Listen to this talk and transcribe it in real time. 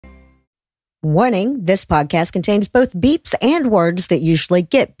Warning, this podcast contains both beeps and words that usually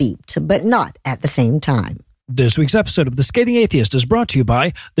get beeped, but not at the same time. This week's episode of The Scathing Atheist is brought to you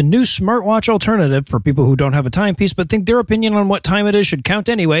by the new smartwatch alternative for people who don't have a timepiece but think their opinion on what time it is should count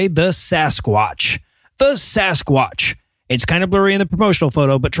anyway, the Sasquatch. The Sasquatch. It's kind of blurry in the promotional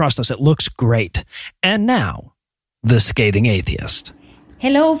photo, but trust us, it looks great. And now, The Scathing Atheist.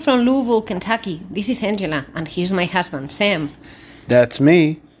 Hello from Louisville, Kentucky. This is Angela, and here's my husband, Sam. That's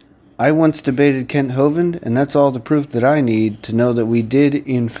me. I once debated Kent Hovind, and that's all the proof that I need to know that we did,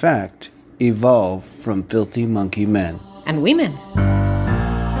 in fact, evolve from filthy monkey men. And women.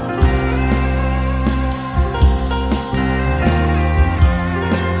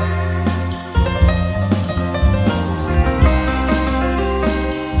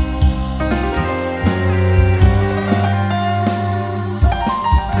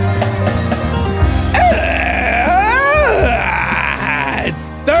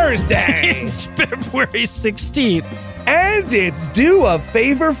 Thursday. It's February 16th. And it's due a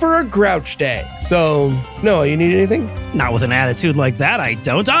favor for a grouch day. So, Noah, you need anything? Not with an attitude like that, I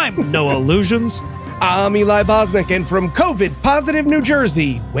don't. I'm Noah Lugeons. I'm Eli Bosnick, and from COVID-positive New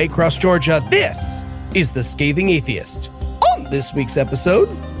Jersey, Waycross, Georgia, this is The Scathing Atheist. On this week's episode,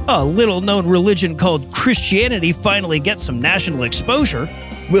 A little-known religion called Christianity finally gets some national exposure.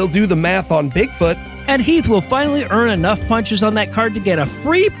 we'll do the math on Bigfoot. And Heath will finally earn enough punches on that card to get a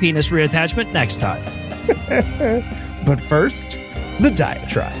free penis reattachment next time. But first, the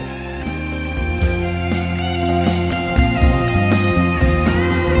diatribe.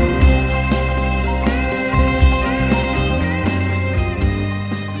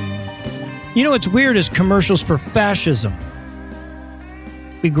 You know what's weird is commercials for fascism.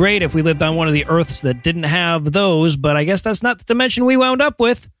 Be great if we lived on one of the Earths that didn't have those, but I guess that's not the dimension we wound up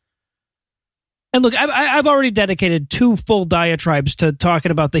with. And look, I've already dedicated 2 full diatribes to talking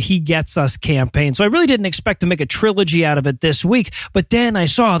about the He Gets Us campaign, so I really didn't expect to make a trilogy out of it this week, but then I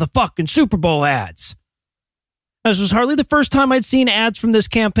saw the fucking Super Bowl ads. This was hardly the first time I'd seen ads from this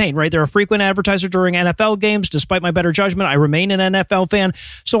campaign, right? They're a frequent advertiser during NFL games. Despite my better judgment, I remain an NFL fan,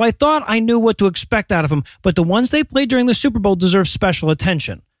 so I thought I knew what to expect out of them, but the ones they played during the Super Bowl deserve special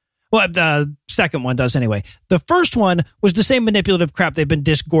attention. Well, the second one does anyway. The first one was the same manipulative crap they've been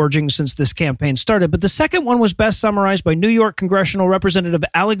disgorging since this campaign started, but the second one was best summarized by New York Congressional Representative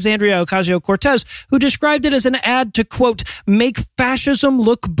Alexandria Ocasio-Cortez, who described it as an ad to, quote, make fascism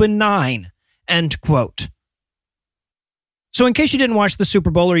look benign, end quote. So in case you didn't watch the Super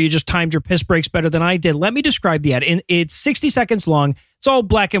Bowl or you just timed your piss breaks better than I did, let me describe the ad. It's 60 seconds long. It's all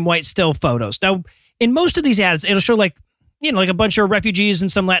black and white still photos. Now, in most of these ads, it'll show like a bunch of refugees in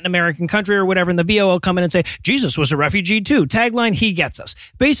some Latin American country or whatever, and the VO will come in and say, Jesus was a refugee too. Tagline, He Gets Us.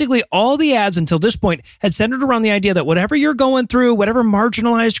 Basically, all the ads until this point had centered around the idea that whatever you're going through, whatever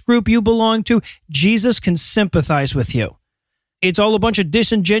marginalized group you belong to, Jesus can sympathize with you. It's all a bunch of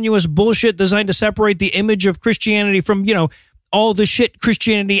disingenuous bullshit designed to separate the image of Christianity from, all the shit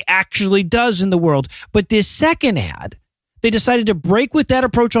Christianity actually does in the world. But this second ad, they decided to break with that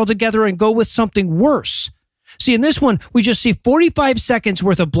approach altogether and go with something worse. See, in this one, we just see 45 seconds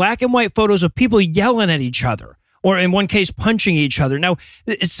worth of black and white photos of people yelling at each other, or in one case, punching each other. Now,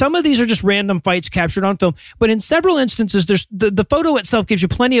 some of these are just random fights captured on film, but in several instances, there's the photo itself gives you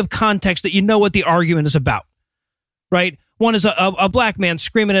plenty of context that you know what the argument is about, right? One is a black man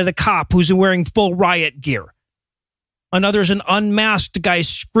screaming at a cop who's wearing full riot gear. Another is an unmasked guy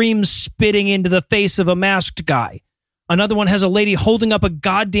screams spitting into the face of a masked guy. Another one has a lady holding up a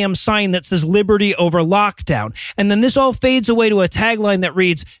goddamn sign that says liberty over lockdown. And then this all fades away to a tagline that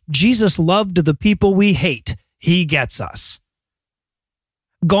reads, Jesus loved the people we hate. He gets us.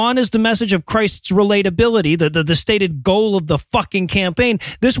 Gone is the message of Christ's relatability, the stated goal of the fucking campaign.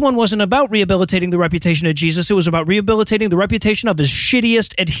 This one wasn't about rehabilitating the reputation of Jesus. It was about rehabilitating the reputation of his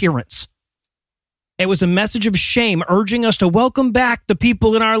shittiest adherents. It was a message of shame urging us to welcome back the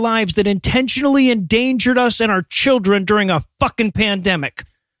people in our lives that intentionally endangered us and our children during a fucking pandemic.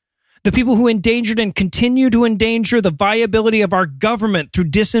 The people who endangered and continue to endanger the viability of our government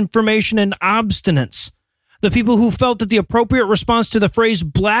through disinformation and obstinance. The people who felt that the appropriate response to the phrase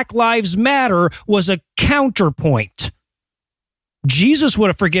Black Lives Matter was a counterpoint. Jesus would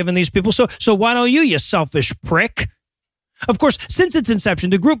have forgiven these people, so why don't you selfish prick? Of course, since its inception,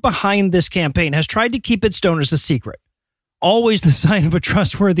 the group behind this campaign has tried to keep its donors a secret. Always the sign of a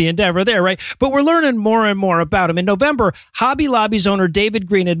trustworthy endeavor there, right? But we're learning more and more about him. In November, Hobby Lobby's owner David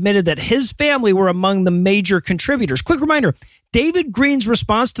Green admitted that his family were among the major contributors. Quick reminder, David Green's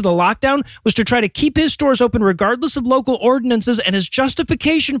response to the lockdown was to try to keep his stores open regardless of local ordinances, and his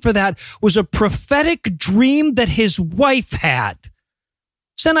justification for that was a prophetic dream that his wife had.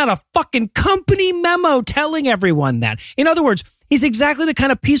 Sent out a fucking company memo telling everyone that. In other words, he's exactly the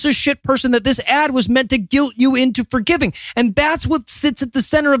kind of piece of shit person that this ad was meant to guilt you into forgiving. And that's what sits at the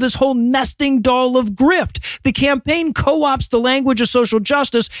center of this whole nesting doll of grift. The campaign co-ops the language of social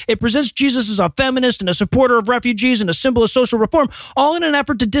justice. It presents Jesus as a feminist and a supporter of refugees and a symbol of social reform, all in an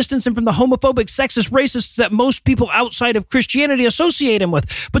effort to distance him from the homophobic, sexist racists that most people outside of Christianity associate him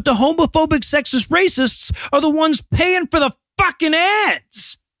with. But the homophobic, sexist racists are the ones paying for the fucking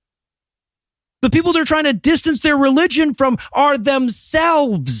ads. The people they're trying to distance their religion from are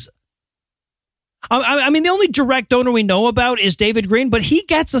themselves. I mean, the only direct donor we know about is David Green, but he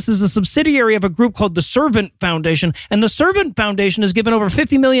gets us as a subsidiary of a group called the Servant Foundation, and the Servant Foundation has given over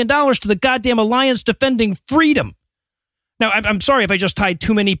 $50 million to the goddamn Alliance Defending Freedom. Now, I'm sorry if I just tied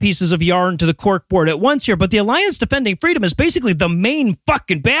too many pieces of yarn to the corkboard at once here, but the Alliance Defending Freedom is basically the main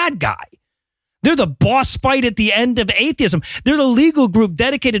fucking bad guy. They're the boss fight at the end of atheism. They're the legal group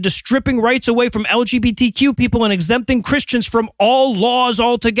dedicated to stripping rights away from LGBTQ people and exempting Christians from all laws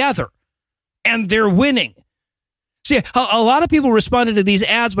altogether. And they're winning. See, a lot of people responded to these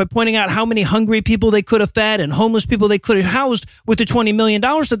ads by pointing out how many hungry people they could have fed and homeless people they could have housed with the $20 million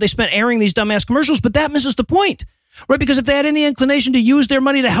that they spent airing these dumbass commercials, but that misses the point. Right? Because if they had any inclination to use their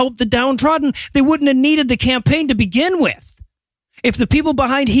money to help the downtrodden, they wouldn't have needed the campaign to begin with. If the people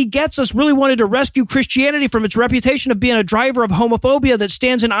behind He Gets Us really wanted to rescue Christianity from its reputation of being a driver of homophobia that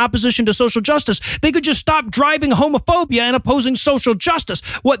stands in opposition to social justice, they could just stop driving homophobia and opposing social justice.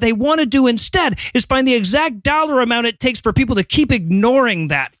 What they want to do instead is find the exact dollar amount it takes for people to keep ignoring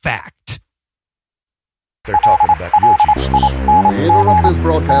that fact. They're talking about your Jesus. We interrupt this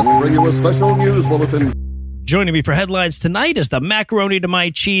broadcast to bring you a special news bulletin. Joining me for headlines tonight is the macaroni to my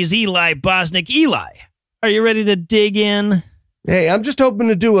cheese, Eli Bosnick. Eli, are you ready to dig in? Hey, I'm just hoping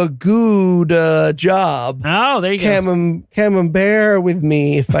to do a good job. Oh, there you go. Camembert with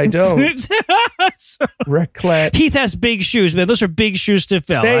me if I don't. Reclat. Heath has big shoes, man. Those are big shoes to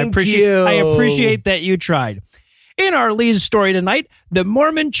fill. Thank you. I appreciate that you tried. In our lead story tonight, the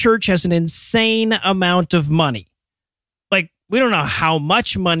Mormon Church has an insane amount of money. Like, we don't know how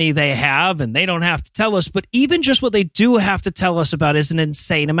much money they have, and they don't have to tell us, but even just what they do have to tell us about is an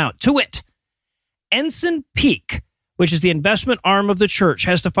insane amount. To it, Ensign Peak, which is the investment arm of the church,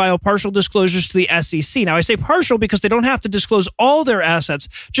 has to file partial disclosures to the SEC. Now, I say partial because they don't have to disclose all their assets,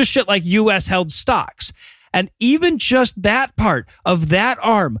 just shit like U.S.-held stocks. And even just that part of that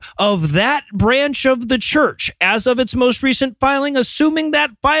arm, of that branch of the church, as of its most recent filing, assuming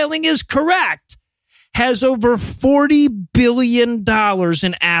that filing is correct, has over $40 billion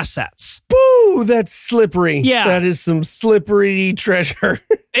in assets. Boo, that's slippery. Yeah. That is some slippery treasure.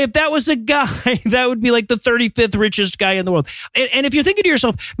 If that was a guy, that would be like the 35th richest guy in the world. And if you're thinking to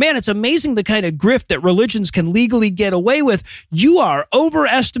yourself, man, it's amazing the kind of grift that religions can legally get away with, you are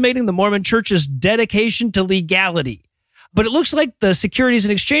overestimating the Mormon Church's dedication to legality. But it looks like the Securities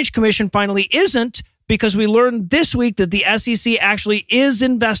and Exchange Commission finally isn't, because we learned this week that the SEC actually is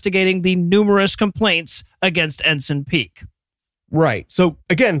investigating the numerous complaints against Ensign Peak. Right. So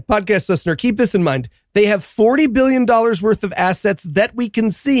again, podcast listener, keep this in mind. They have $40 billion worth of assets that we can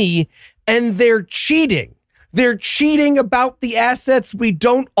see, and they're cheating. They're cheating about the assets we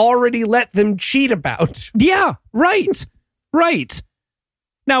don't already let them cheat about. Yeah, right. Right.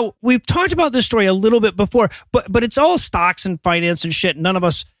 Now, we've talked about this story a little bit before, but it's all stocks and finance and shit. None of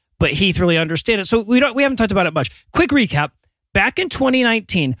us but Heath really understand it. So we haven't talked about it much. Quick recap. Back in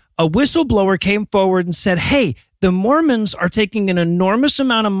 2019, a whistleblower came forward and said, hey, the Mormons are taking an enormous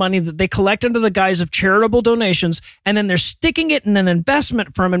amount of money that they collect under the guise of charitable donations, and then they're sticking it in an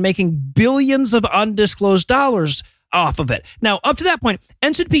investment firm and making billions of undisclosed dollars off of it. Now, up to that point,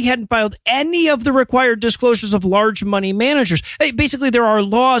 Ensign Peak hadn't filed any of the required disclosures of large money managers. Hey, basically, there are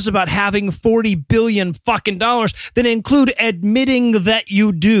laws about having $40 billion fucking dollars that include admitting that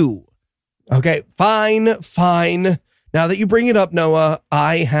you do. Okay, fine. Now that you bring it up, Noah,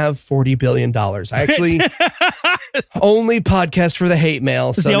 I have $40 billion. I actually only podcast for the hate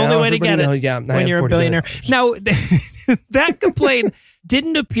mail. It's the only way to get it when you're a billionaire. Now, that complaint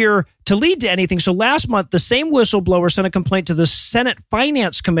didn't appear to lead to anything. So last month, the same whistleblower sent a complaint to the Senate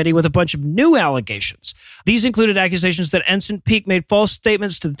Finance Committee with a bunch of new allegations. These included accusations that Ensign Peak made false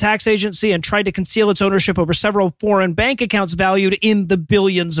statements to the tax agency and tried to conceal its ownership over several foreign bank accounts valued in the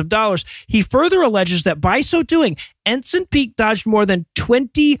billions of dollars. He further alleges that by so doing, Ensign Peak dodged more than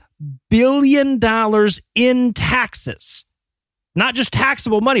 $20 billion in taxes. Not just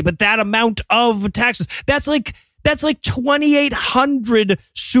taxable money, but that amount of taxes. That's like 2,800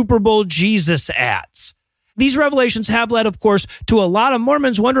 Super Bowl Jesus ads. These revelations have led, of course, to a lot of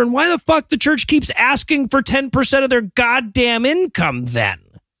Mormons wondering why the fuck the church keeps asking for 10% of their goddamn income then.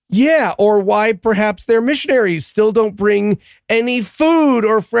 Yeah, or why perhaps their missionaries still don't bring any food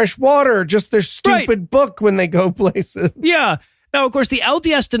or fresh water, just their stupid book when they go places. Yeah. Now, of course, the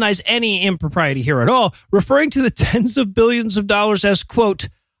LDS denies any impropriety here at all, referring to the tens of billions of dollars as, quote,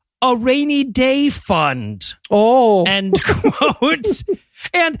 a rainy day fund. Oh. End quote.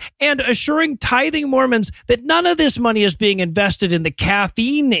 And assuring tithing Mormons that none of this money is being invested in the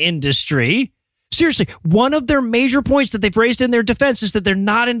caffeine industry. Seriously, one of their major points that they've raised in their defense is that they're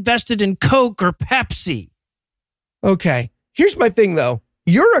not invested in Coke or Pepsi. Okay, here's my thing, though.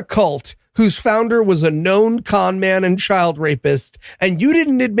 You're a cult whose founder was a known con man and child rapist, and you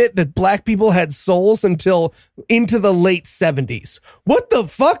didn't admit that black people had souls until into the late 70s. What the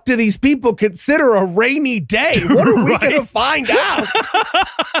fuck do these people consider a rainy day? What are we going to find out?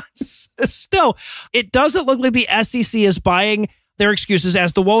 Still, it doesn't look like the SEC is buying their excuses,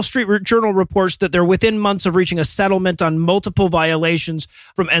 as the Wall Street Journal reports that they're within months of reaching a settlement on multiple violations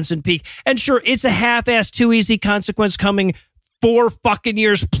from Ensign Peak. And sure, it's a half-assed, too easy consequence coming 4 fucking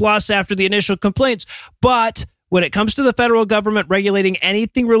years plus after the initial complaints. But when it comes to the federal government regulating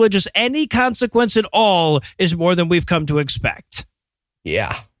anything religious, any consequence at all is more than we've come to expect.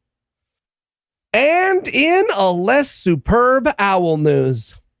 Yeah. And in a less superb owl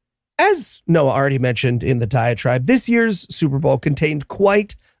news, as Noah already mentioned in the diatribe, this year's Super Bowl contained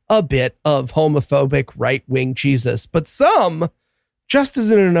quite a bit of homophobic right-wing Jesus, but some just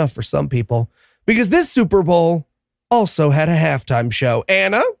isn't enough for some people, because this Super Bowl also had a halftime show.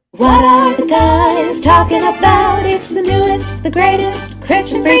 Anna? What are the guys talking about? It's the newest, the greatest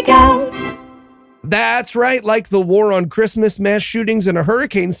Christian freakout. That's right, like the war on Christmas, mass shootings, and a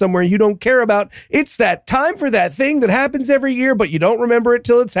hurricane somewhere you don't care about. It's that time for that thing that happens every year, but you don't remember it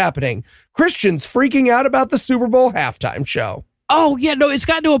till it's happening. Christians freaking out about the Super Bowl halftime show. Oh, yeah, no, it's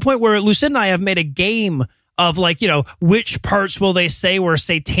gotten to a point where Lucinda and I have made a game of, like, you know, which parts will they say were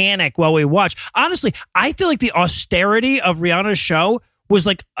satanic while we watch. Honestly, I feel like the austerity of Rihanna's show was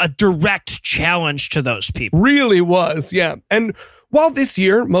like a direct challenge to those people. Really was, yeah. And while this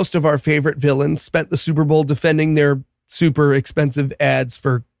year, most of our favorite villains spent the Super Bowl defending their super expensive ads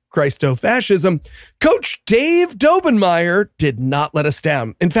for Christo-fascism, Coach Dave Dobenmeyer did not let us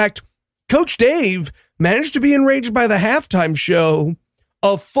down. In fact, Coach Dave managed to be enraged by the halftime show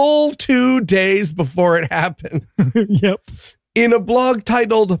a full 2 days before it happened. Yep. In a blog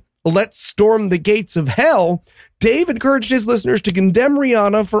titled, "Let's Storm the Gates of Hell," Dave encouraged his listeners to condemn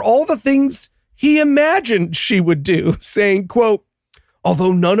Rihanna for all the things he imagined she would do, saying, quote,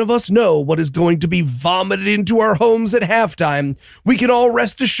 "Although none of us know what is going to be vomited into our homes at halftime, we can all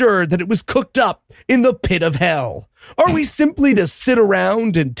rest assured that it was cooked up in the pit of hell. Are we simply to sit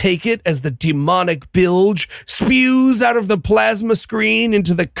around and take it as the demonic bilge spews out of the plasma screen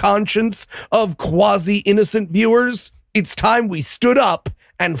into the conscience of quasi-innocent viewers? It's time we stood up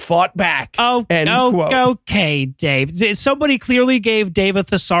and fought back." Okay, Dave. Somebody clearly gave Dave a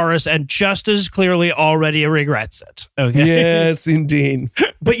thesaurus and just as clearly already regrets it. Okay. Yes, indeed.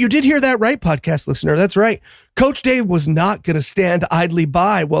 But you did hear that right, podcast listener. That's right. Coach Dave was not going to stand idly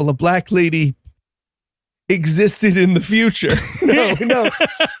by while a black lady existed in the future. No.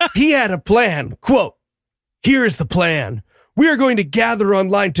 He had a plan. Quote, "Here's the plan. We are going to gather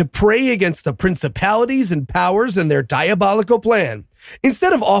online to pray against the principalities and powers and their diabolical plan.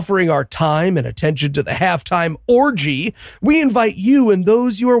 Instead of offering our time and attention to the halftime orgy, we invite you and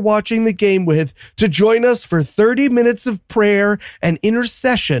those you are watching the game with to join us for 30 minutes of prayer and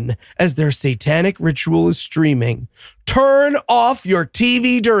intercession as their satanic ritual is streaming. Turn off your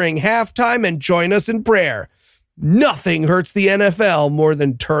TV during halftime and join us in prayer. Nothing hurts the NFL more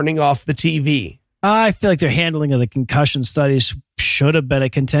than turning off the TV." I feel like their handling of the concussion studies should have been a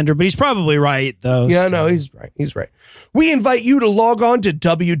contender, but he's probably right, though. Yeah, no, he's right. He's right. We invite you to log on to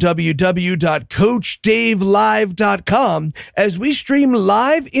www.CoachDaveLive.com as we stream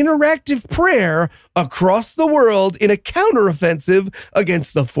live interactive prayer across the world in a counteroffensive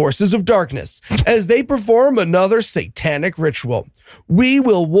against the forces of darkness as they perform another satanic ritual. We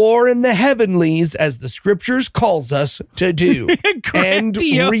will war in the heavenlies as the scriptures calls us to do. End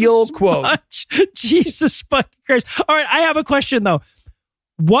real quote. Much. Jesus fucking Christ. All right, I have a question, though.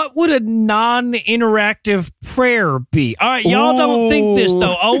 What would a non-interactive prayer be? All right, y'all don't think this,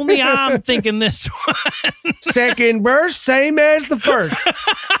 though. Only I'm thinking this one. Second verse, same as the first.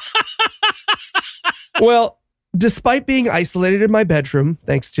 Well, despite being isolated in my bedroom,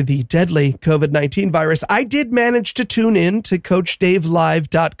 thanks to the deadly COVID-19 virus, I did manage to tune in to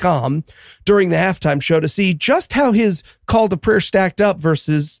CoachDaveLive.com during the halftime show to see just how his call to prayer stacked up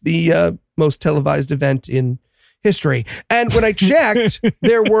versus the most televised event in history. And when I checked,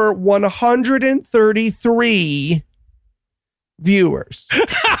 there were 133 viewers.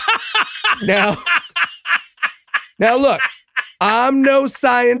 Now look, I'm no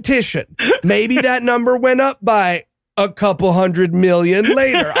scientician. Maybe that number went up by a couple 100 million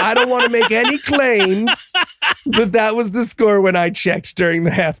later. I don't want to make any claims, but that was the score when I checked during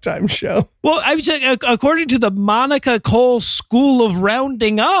the halftime show. Well, I was according to the Monica Cole School of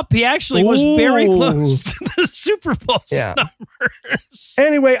Rounding Up, he actually was very close to the Super Bowl numbers.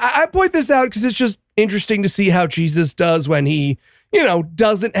 Anyway, I point this out because it's just interesting to see how Jesus does when he,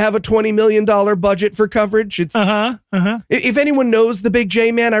 doesn't have a $20 million budget for coverage. It's If anyone knows the Big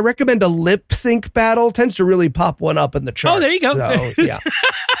J Man, I recommend a lip sync battle. Tends to really pop one up in the charts. Oh, there you go. So, yeah.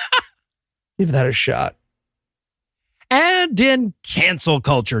 Give that a shot. And in cancel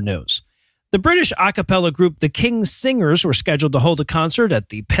culture news, the British a cappella group The King's Singers were scheduled to hold a concert at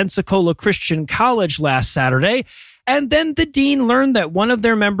the Pensacola Christian College last Saturday, and then the dean learned that one of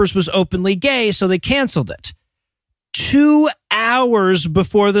their members was openly gay, so they canceled it. 2 hours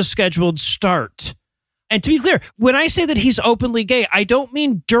before the scheduled start. And to be clear, when I say that he's openly gay, I don't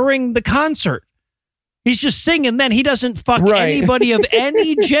mean during the concert. He's just singing then. He doesn't fuck anybody of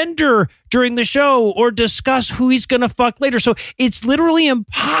any gender during the show or discuss who he's going to fuck later. So it's literally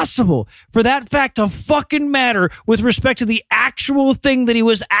impossible for that fact to fucking matter with respect to the actual thing that he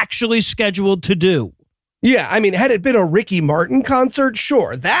was actually scheduled to do. Yeah, I mean, had it been a Ricky Martin concert,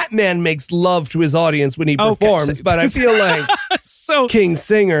 sure, that man makes love to his audience when he performs, but I feel like King's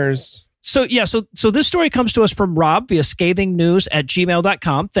Singers. So this story comes to us from Rob via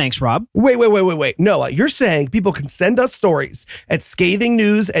ScathingNews@gmail.com. Thanks, Rob. Wait. Noah, you're saying people can send us stories at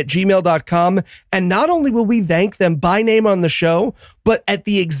ScathingNews@gmail.com, and not only will we thank them by name on the show, but at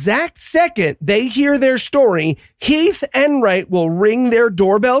the exact second they hear their story, Heath Enright will ring their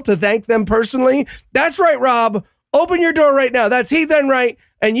doorbell to thank them personally. That's right, Rob. Open your door right now. That's Heath Enright,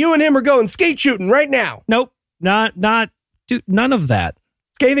 and you and him are going skate shooting right now. Nope, none of that.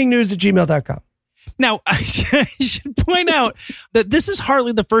 ScathingNews@gmail.com. Now, I should point out that this is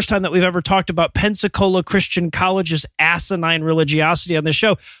hardly the first time that we've ever talked about Pensacola Christian College's asinine religiosity on the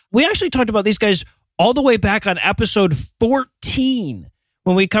show. We actually talked about these guys all the way back on episode 14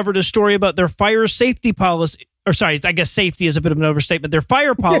 when we covered a story about their fire safety policy. Or sorry, I guess safety is a bit of an overstatement. Their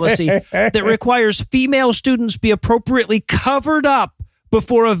fire policy that requires female students be appropriately covered up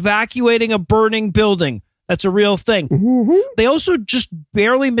before evacuating a burning building. That's a real thing. Mm-hmm. They also just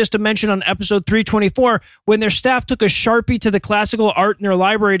barely missed a mention on episode 324 when their staff took a Sharpie to the classical art in their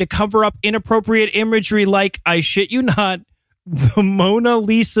library to cover up inappropriate imagery like, I shit you not, the Mona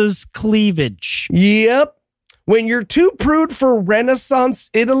Lisa's cleavage. Yep. When you're too prude for Renaissance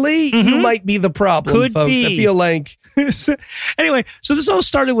Italy, you might be the problem, folks. I feel like. Anyway, so this all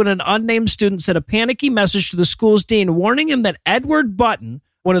started when an unnamed student sent a panicky message to the school's dean warning him that Edward Button,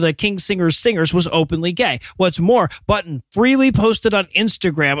 one of the King's singers, was openly gay. What's more, Button freely posted on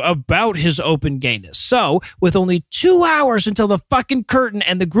Instagram about his open gayness. So, with only 2 hours until the fucking curtain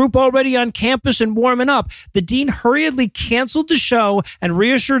and the group already on campus and warming up, the dean hurriedly canceled the show and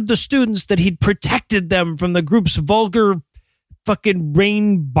reassured the students that he'd protected them from the group's vulgar fucking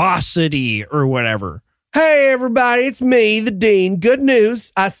rainbosity or whatever. Hey, everybody, it's me, the dean. Good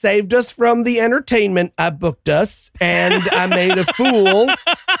news. I saved us from the entertainment I booked us, and I made a fool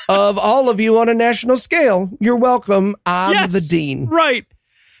of all of you on a national scale. You're welcome. I'm the dean. Right.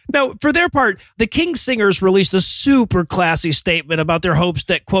 Now, for their part, the King's Singers released a super classy statement about their hopes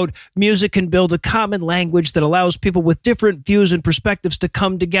that, quote, music can build a common language that allows people with different views and perspectives to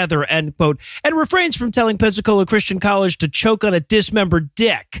come together, end quote, and refrains from telling Pensacola Christian College to choke on a dismembered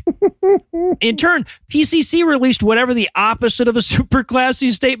dick. In turn, PCC released whatever the opposite of a super classy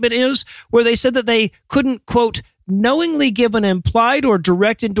statement is, where they said that they couldn't, quote, knowingly give an implied or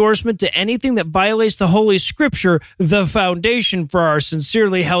direct endorsement to anything that violates the Holy Scripture, the foundation for our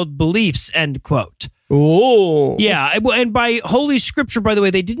sincerely held beliefs, end quote. Oh. Yeah, and by Holy Scripture, by the way,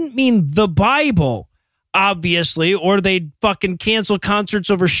 they didn't mean the Bible, obviously, or they'd fucking cancel concerts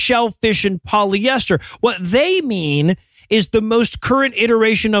over shellfish and polyester. What they mean is the most current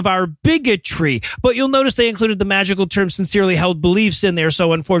iteration of our bigotry. But you'll notice they included the magical term sincerely held beliefs in there,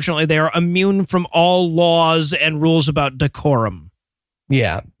 so unfortunately they are immune from all laws and rules about decorum.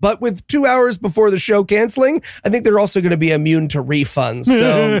 Yeah, but with 2 hours before the show canceling, I think they're also going to be immune to refunds,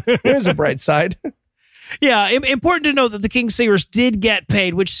 so there's a bright side. Yeah, important to note that the King's Singers did get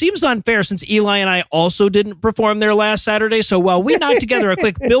paid, which seems unfair since Eli and I also didn't perform there last Saturday. So while we knocked together a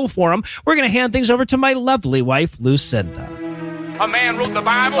quick bill for them, we're going to hand things over to my lovely wife, Lucinda. A man wrote the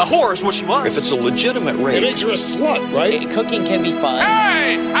Bible. A whore is what she was. If it's a legitimate rape, it makes you a slut, right? Cooking can be fun.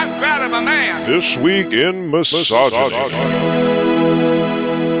 Hey, I'm proud of a man. This week in misogyny.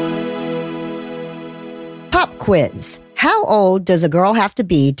 Pop quiz. How old does a girl have to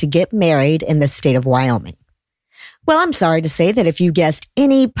be to get married in the state of Wyoming? Well, I'm sorry to say that if you guessed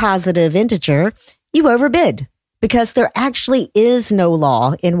any positive integer, you overbid, because there actually is no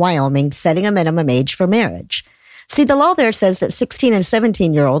law in Wyoming setting a minimum age for marriage. See, the law there says that 16 and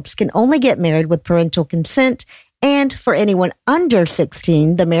 17-year-olds can only get married with parental consent, and for anyone under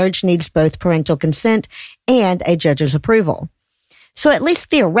 16, the marriage needs both parental consent and a judge's approval. So at least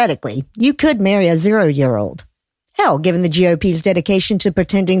theoretically, you could marry a 0-year-old. Hell, given the GOP's dedication to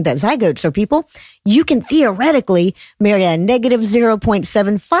pretending that zygotes are people, you can theoretically marry a negative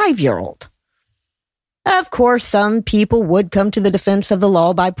 0.75-year-old. Of course, some people would come to the defense of the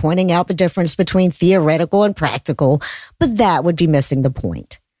law by pointing out the difference between theoretical and practical, but that would be missing the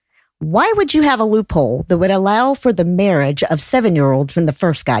point. Why would you have a loophole that would allow for the marriage of 7-year-olds in the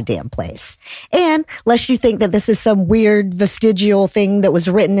first goddamn place? And lest you think that this is some weird vestigial thing that was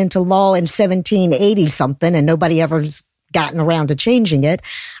written into law in 1780-something and nobody ever's gotten around to changing it,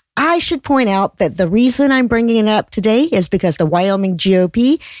 I should point out that the reason I'm bringing it up today is because the Wyoming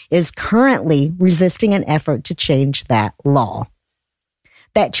GOP is currently resisting an effort to change that law.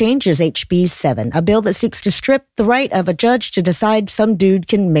 That change is HB 7, a bill that seeks to strip the right of a judge to decide some dude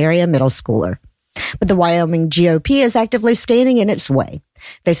can marry a middle schooler. But the Wyoming GOP is actively standing in its way.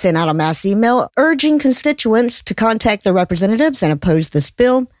 They sent out a mass email urging constituents to contact their representatives and oppose this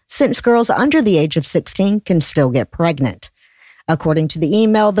bill, since girls under the age of 16 can still get pregnant. According to the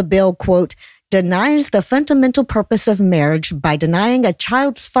email, the bill, quote, denies the fundamental purpose of marriage by denying a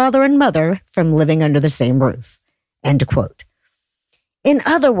child's father and mother from living under the same roof, end quote. In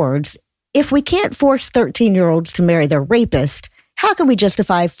other words, if we can't force 13-year-olds to marry their rapist, how can we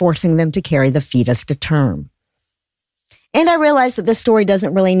justify forcing them to carry the fetus to term? And I realize that this story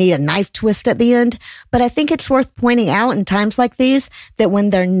doesn't really need a knife twist at the end, but I think it's worth pointing out in times like these that when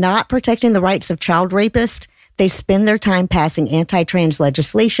they're not protecting the rights of child rapists, they spend their time passing anti-trans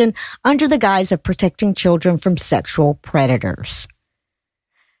legislation under the guise of protecting children from sexual predators.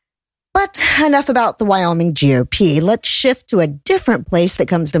 But enough about the Wyoming GOP. Let's shift to a different place that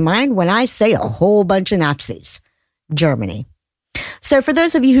comes to mind when I say a whole bunch of Nazis. Germany. So for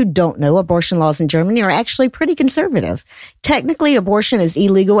those of you who don't know, abortion laws in Germany are actually pretty conservative. Technically, abortion is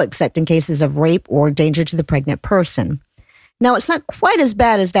illegal except in cases of rape or danger to the pregnant person. Now, it's not quite as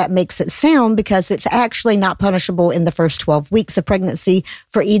bad as that makes it sound because it's actually not punishable in the first 12 weeks of pregnancy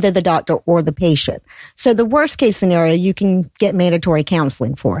for either the doctor or the patient. So the worst case scenario, you can get mandatory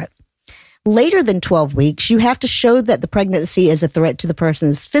counseling for it. Later than 12 weeks, you have to show that the pregnancy is a threat to the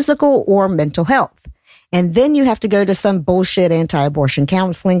person's physical or mental health. And then you have to go to some bullshit anti-abortion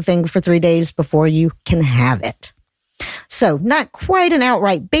counseling thing for 3 days before you can have it. So not quite an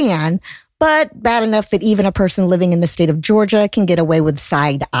outright ban, but bad enough that even a person living in the state of Georgia can get away with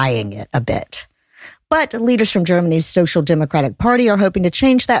side-eyeing it a bit. But leaders from Germany's Social Democratic Party are hoping to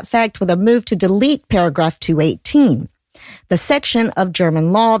change that fact with a move to delete paragraph 218. The section of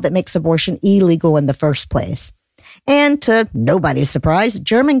German law that makes abortion illegal in the first place. And to nobody's surprise,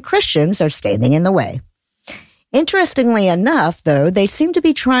 German Christians are standing in the way. Interestingly enough, though, they seem to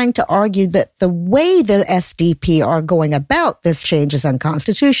be trying to argue that the way the SDP are going about this change is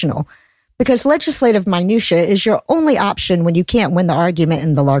unconstitutional, because legislative minutia is your only option when you can't win the argument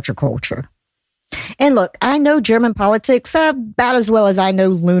in the larger culture. And look, I know German politics about as well as I know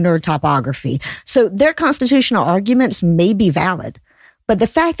lunar topography, so their constitutional arguments may be valid. But the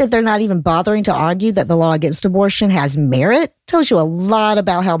fact that they're not even bothering to argue that the law against abortion has merit tells you a lot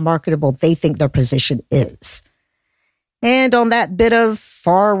about how marketable they think their position is. And on that bit of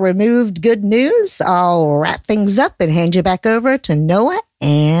far-removed good news, I'll wrap things up and hand you back over to Noah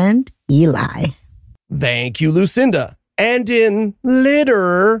and Eli. Thank you, Lucinda. And in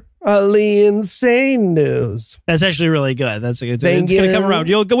literally insane news. That's actually really good. That's a good. Thank it's going to you. come around.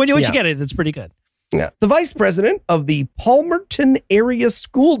 Once you get it, it's pretty good. Yeah. The vice president of the Palmerton Area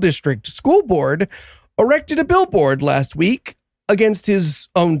School District School Board erected a billboard last week against his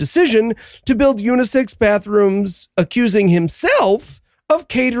own decision to build unisex bathrooms, accusing himself of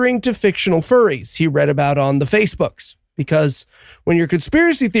catering to fictional furries he read about on the Facebooks. Because when your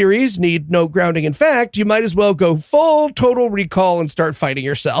conspiracy theories need no grounding in fact, you might as well go full total recall and start fighting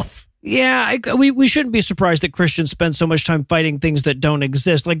yourself. Yeah, we shouldn't be surprised that Christians spend so much time fighting things that don't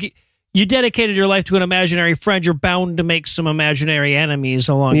exist. Like, you dedicated your life to an imaginary friend, you're bound to make some imaginary enemies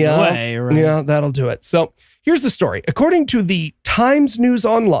along the way. Right? Yeah, that'll do it. So here's the story. According to the Times News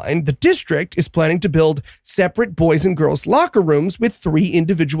Online, the district is planning to build separate boys and girls locker rooms with 3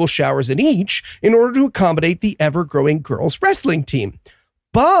 individual showers in each in order to accommodate the ever-growing girls wrestling team.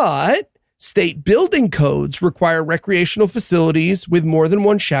 But State building codes require recreational facilities with more than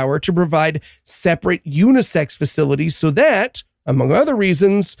one shower to provide separate unisex facilities so that, among other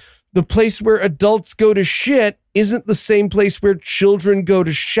reasons, the place where adults go to shit isn't the same place where children go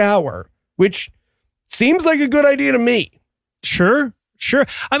to shower, which seems like a good idea to me. Sure.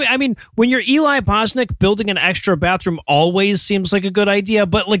 I mean, when you're Eli Bosnick, building an extra bathroom always seems like a good idea,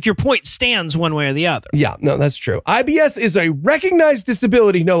 but like your point stands one way or the other. Yeah, no, that's true. IBS is a recognized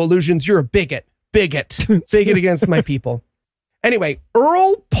disability. No illusions. You're a bigot. Bigot against my people. Anyway,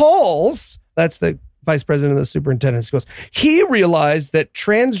 Earl Pauls, that's the vice president of the superintendent of schools, he realized that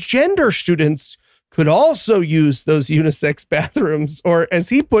transgender students could also use those unisex bathrooms, or as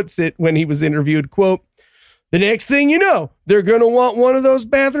he puts it when he was interviewed, quote, the next thing you know, they're going to want one of those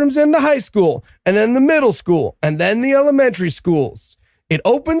bathrooms in the high school, and then the middle school, and then the elementary schools. It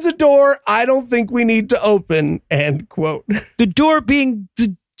opens a door I don't think we need to open, end quote. The door being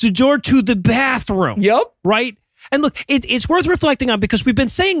the door to the bathroom. Yep. Right? And look, it's worth reflecting on because we've been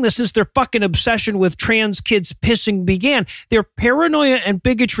saying this since their fucking obsession with trans kids pissing began. Their paranoia and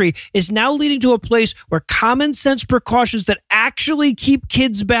bigotry is now leading to a place where common sense precautions that actually keep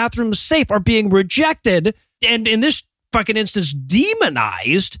kids' bathrooms safe are being rejected and, in this fucking instance,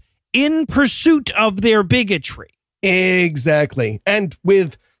 demonized in pursuit of their bigotry. Exactly. And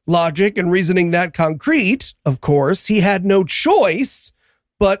with logic and reasoning that concrete, of course, he had no choice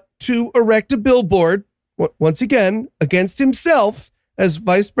but to erect a billboard, once again, against himself as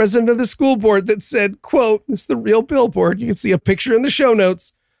vice president of the school board that said, quote, this is the real billboard. You can see a picture in the show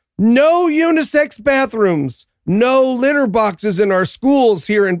notes. No unisex bathrooms, no litter boxes in our schools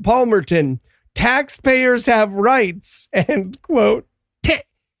here in Palmerton. Taxpayers have rights, end quote.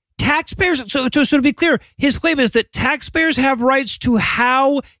 Taxpayers. So to be clear, his claim is that taxpayers have rights to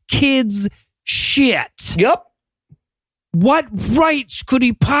how kids shit. Yep. What rights could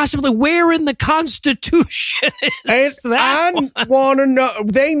he possibly? Where in the Constitution is that? I want to know.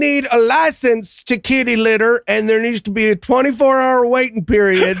 They need a license to kitty litter, and there needs to be a 24-hour waiting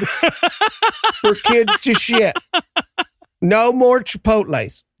period for kids to shit. No more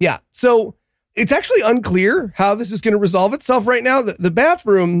Chipotles. Yeah. So it's actually unclear how this is going to resolve itself right now. The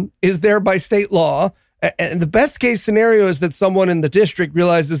bathroom is there by state law, and the best case scenario is that someone in the district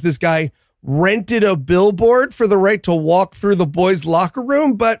realizes this guy rented a billboard for the right to walk through the boys' locker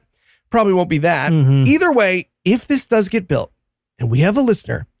room, but probably won't be that. Mm-hmm. Either way, if this does get built and we have a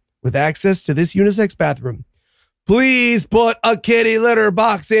listener with access to this unisex bathroom, please put a kitty litter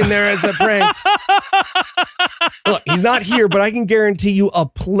box in there as a prank. Look, he's not here, but I can guarantee you a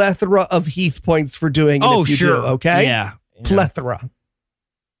plethora of Heath points for doing it if you do, okay? Yeah. Plethora.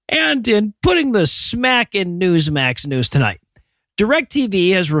 And in putting the smack in Newsmax news tonight,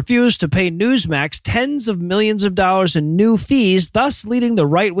 DirecTV has refused to pay Newsmax tens of millions of dollars in new fees, thus leading the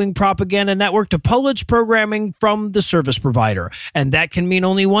right-wing propaganda network to pull its programming from the service provider. And that can mean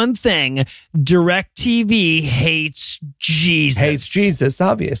only one thing. DirecTV hates Jesus. Hates Jesus,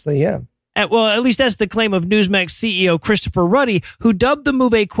 obviously, yeah. Well, at least that's the claim of Newsmax CEO Christopher Ruddy, who dubbed the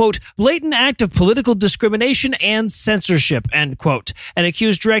move a, quote, blatant act of political discrimination and censorship, end quote, and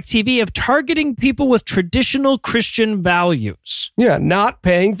accused DirecTV of targeting people with traditional Christian values. Yeah, not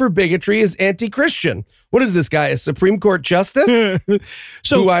paying for bigotry is anti-Christian. What is this guy, a Supreme Court justice?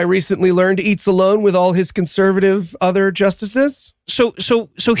 Who I recently learned eats alone with all his conservative other justices? So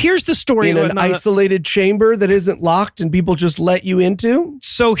here's the story. In an isolated chamber that isn't locked and people just let you into?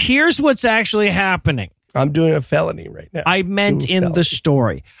 So here's what's actually happening. I'm doing a felony right now. I meant in the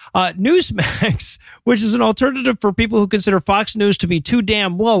story. Newsmax, which is an alternative for people who consider Fox News to be too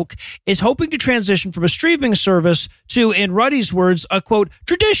damn woke, is hoping to transition from a streaming service to, in Ruddy's words, a, quote,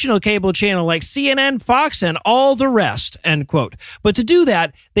 traditional cable channel like CNN, Fox, and all the rest, end quote. But to do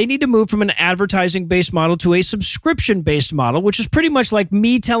that, they need to move from an advertising-based model to a subscription-based model, which is pretty much like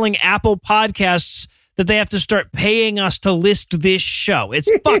me telling Apple Podcasts that they have to start paying us to list this show. It's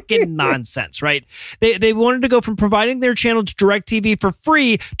fucking nonsense, right? They wanted to go from providing their channel to DirecTV for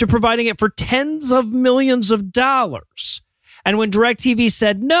free to providing it for tens of millions of dollars. And when DirecTV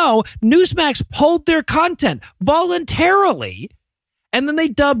said no, Newsmax pulled their content voluntarily, and then they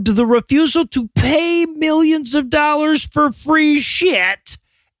dubbed the refusal to pay millions of dollars for free shit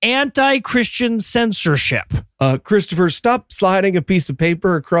anti-Christian censorship. Christopher, stop sliding a piece of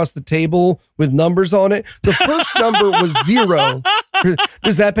paper across the table with numbers on it. The first number was 0.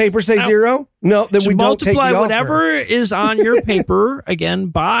 Does that paper say 0? No, then we don't take the offer. Multiply whatever is on your paper, again,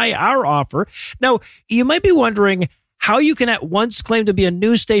 by our offer. Now, you might be wondering how you can at once claim to be a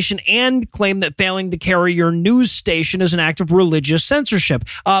news station and claim that failing to carry your news station is an act of religious censorship.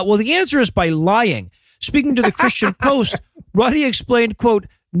 Well, the answer is by lying. Speaking to the Christian Post, Ruddy explained, quote,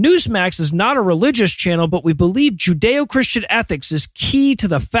 Newsmax is not a religious channel, but we believe Judeo-Christian ethics is key to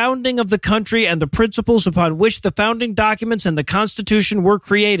the founding of the country and the principles upon which the founding documents and the Constitution were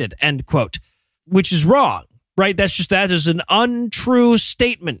created, end quote. Which is wrong, right? That is an untrue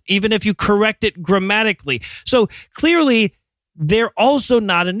statement, even if you correct it grammatically. So clearly, they're also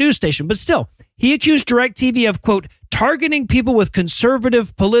not a news station, but still, he accused DirecTV of, quote, targeting people with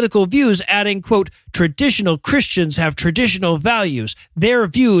conservative political views, adding, quote, traditional Christians have traditional values. They're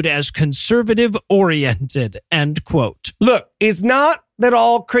viewed as conservative-oriented, end quote. Look, it's not that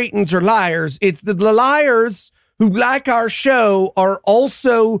all Cretans are liars. It's that the liars who like our show are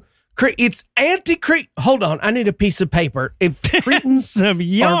also... It's anti-Cretan. Hold on, I need a piece of paper. If Cretans some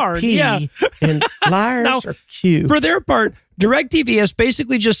yarn, are P and liars now, are Q. For their part, DirecTV has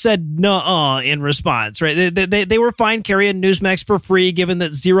basically just said nuh-uh in response, right? They were fine carrying Newsmax for free, given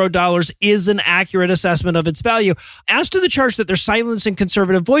that $0 is an accurate assessment of its value. As to the charge that they're silencing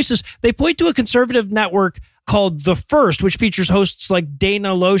conservative voices, they point to a conservative network called The First, which features hosts like Dana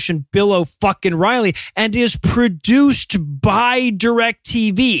Loesch and Bill O'Fucking-Riley, and is produced by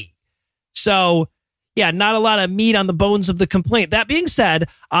DirecTV. So, yeah, not a lot of meat on the bones of the complaint. That being said,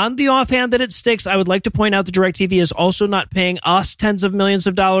 on the offhand that it sticks, I would like to point out that DirecTV is also not paying us tens of millions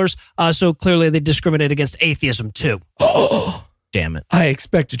of dollars. So clearly they discriminate against atheism too. Damn it. I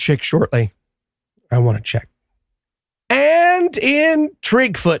expect to check shortly. I want to check. And in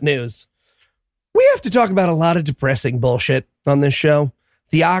Trigfoot news, we have to talk about a lot of depressing bullshit on this show.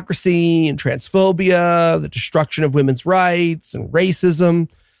 Theocracy and transphobia, the destruction of women's rights and racism.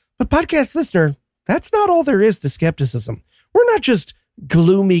 But podcast listener, that's not all there is to skepticism. We're not just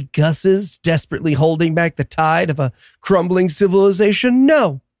gloomy gusses desperately holding back the tide of a crumbling civilization.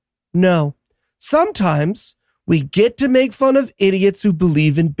 No. Sometimes we get to make fun of idiots who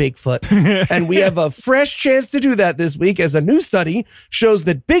believe in Bigfoot. And we have a fresh chance to do that this week as a new study shows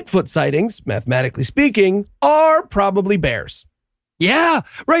that Bigfoot sightings, mathematically speaking, are probably bears. Yeah,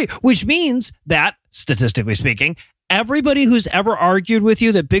 right. Which means that, statistically speaking, everybody who's ever argued with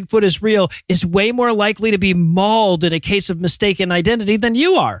you that Bigfoot is real is way more likely to be mauled in a case of mistaken identity than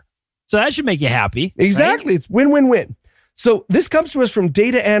you are. So that should make you happy. Exactly. Right? It's win-win-win. So this comes to us from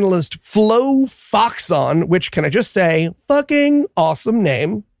data analyst Flo Foxon, which, can I just say, fucking awesome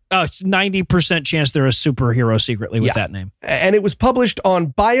name. Oh, it's 90% chance they're a superhero secretly with that name. And it was published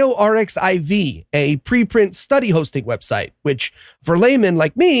on BioRxiv, a preprint study hosting website, which for laymen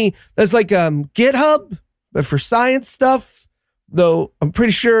like me, that's like GitHub, but for science stuff, though I'm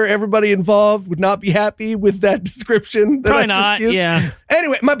pretty sure everybody involved would not be happy with that description. Probably not, yeah.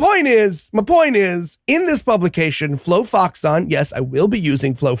 Anyway, my point is, in this publication, Flo Foxon, yes, I will be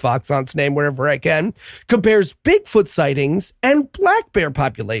using Flo Foxon's name wherever I can, compares Bigfoot sightings and black bear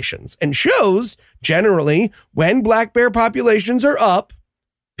populations and shows, generally, when black bear populations are up,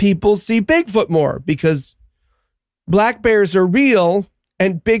 people see Bigfoot more because black bears are real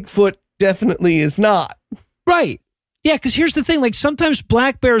and Bigfoot definitely is not. Right. Yeah, because here's the thing. Like, sometimes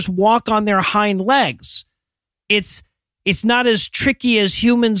black bears walk on their hind legs. It's not as tricky as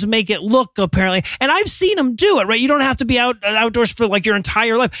humans make it look, apparently. And I've seen them do it, right? You don't have to be outdoors for like your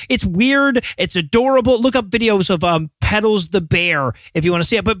entire life. It's weird. It's adorable. Look up videos of Pedals the bear if you want to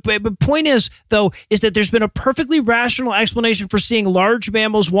see it. But point is, though, is that there's been a perfectly rational explanation for seeing large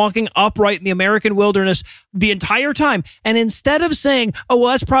mammals walking upright in the American wilderness the entire time. And instead of saying, oh, well,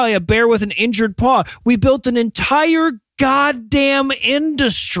 that's probably a bear with an injured paw, we built an entire goddamn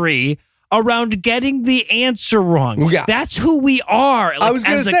industry around getting the answer wrong. Yeah. That's who we are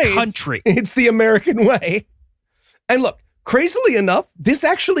as a country. It's the American way. And look, crazily enough, this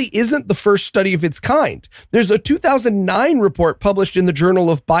actually isn't the first study of its kind. There's a 2009 report published in the Journal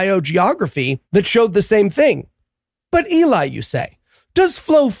of Biogeography that showed the same thing. But Eli, you say, does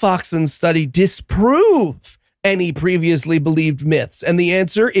Flo Foxon's study disprove any previously believed myths? And the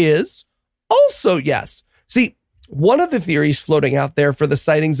answer is also yes. See, one of the theories floating out there for the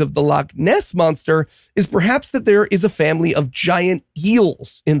sightings of the Loch Ness Monster is perhaps that there is a family of giant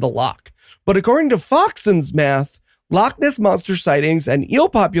eels in the loch. But according to Foxon's math, Loch Ness Monster sightings and eel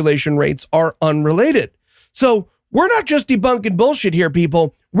population rates are unrelated. So we're not just debunking bullshit here,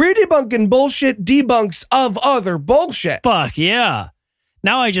 people. We're debunking bullshit debunks of other bullshit. Fuck yeah.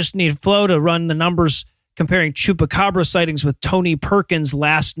 Now I just need Flo to run the numbers comparing chupacabra sightings with Tony Perkins'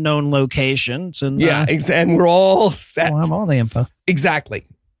 last known locations. And and we're all set. We'll have all the info. Exactly.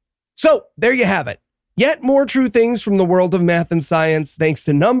 So there you have it. Yet more true things from the world of math and science, thanks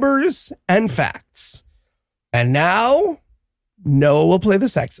to numbers and facts. And now, Noah will play the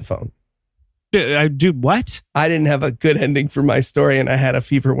saxophone. Dude, what? I didn't have a good ending for my story, and I had a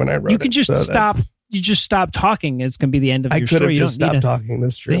fever when I wrote it. You can just stop you just stop talking, it's going to be the end of your story. I could have You just don't need stopped talking.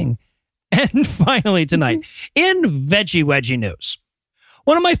 That's true. thing. And finally tonight, in Veggie Wedgie news,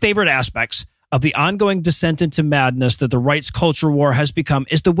 one of my favorite aspects of the ongoing descent into madness that the rights culture war has become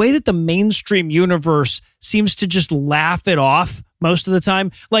is the way that the mainstream universe seems to just laugh it off most of the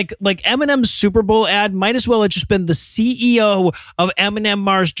time. Like Eminem's Super Bowl ad might as well have just been the CEO of Eminem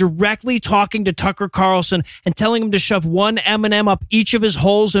Mars directly talking to Tucker Carlson and telling him to shove one M&M up each of his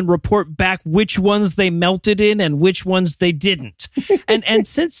holes and report back which ones they melted in and which ones they didn't. And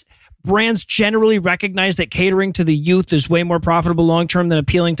since brands generally recognize that catering to the youth is way more profitable long-term than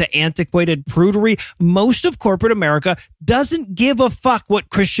appealing to antiquated prudery, most of corporate America doesn't give a fuck what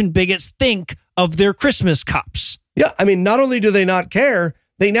Christian bigots think of their Christmas cups. Yeah, I mean, not only do they not care,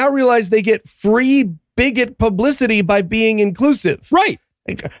 they now realize they get free bigot publicity by being inclusive. Right.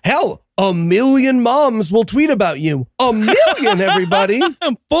 Hell, 1 million moms will tweet about you. 1 million, everybody.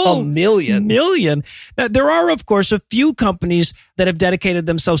 Full 1 million. Now, there are, of course, a few companies that have dedicated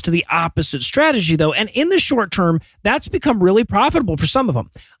themselves to the opposite strategy, though. And in the short term, that's become really profitable for some of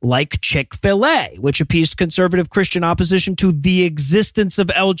them, like Chick-fil-A, which appeased conservative Christian opposition to the existence of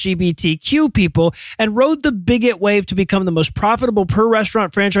LGBTQ people and rode the bigot wave to become the most profitable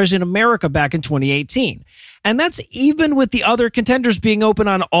per-restaurant franchise in America back in 2018. And that's even with the other contenders being open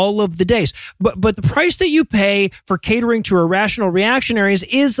on all of the days. But the price that you pay for catering to irrational reactionaries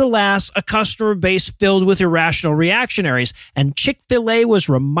is, alas, a customer base filled with irrational reactionaries. And Chick-fil-A was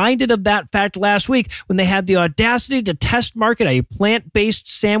reminded of that fact last week when they had the audacity to test market a plant-based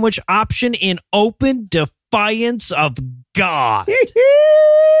sandwich option in open defiance of God.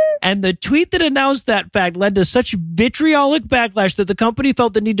 And the tweet that announced that fact led to such vitriolic backlash that the company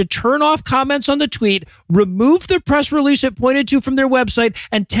felt the need to turn off comments on the tweet, remove the press release it pointed to from their website,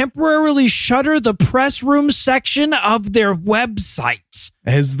 and temporarily shutter the press room section of their website.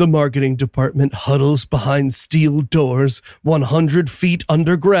 As the marketing department huddles behind steel doors 100 feet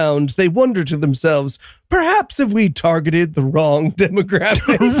underground, they wonder to themselves, perhaps have we targeted the wrong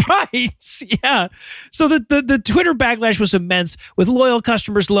demographic? Right. Yeah. So the Twitter backlash was immense, with loyal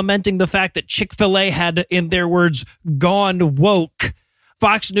customers lamenting the fact that Chick-fil-A had, in their words, gone woke.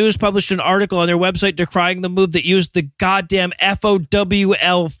 Fox News published an article on their website decrying the move that used the goddamn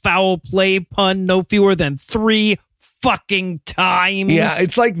FOWL foul play pun no fewer than 3 fucking times. Yeah,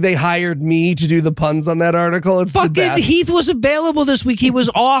 it's like they hired me to do the puns on that article. It's fucking the best. Heath was available this week. He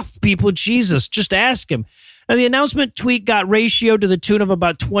was off, people. Jesus, just ask him. Now, the announcement tweet got ratioed to the tune of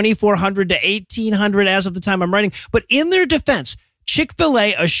about 2,400 to 1,800 as of the time I'm writing. But in their defense,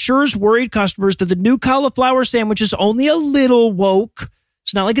 Chick-fil-A assures worried customers that the new cauliflower sandwich is only a little woke.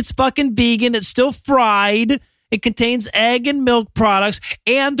 It's not like it's fucking vegan. It's still fried. It contains egg and milk products,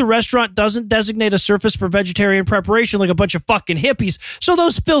 and the restaurant doesn't designate a surface for vegetarian preparation like a bunch of fucking hippies. So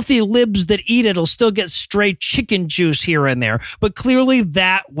those filthy libs that eat it will still get stray chicken juice here and there. But clearly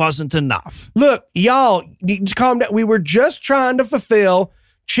that wasn't enough. Look, y'all, calm down. We were just trying to fulfill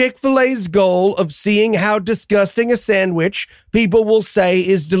Chick-fil-A's goal of seeing how disgusting a sandwich people will say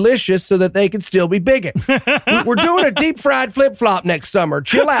is delicious so that they can still be bigots. We're doing a deep fried flip-flop next summer.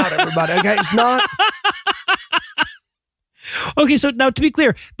 Chill out, everybody. Okay, it's not... Okay, so now to be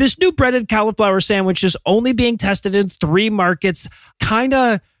clear, this new breaded cauliflower sandwich is only being tested in 3 markets. Kind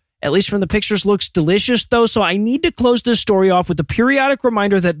of, at least from the pictures, looks delicious, though. So I need to close this story off with a periodic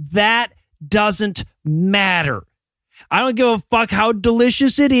reminder that doesn't matter. I don't give a fuck how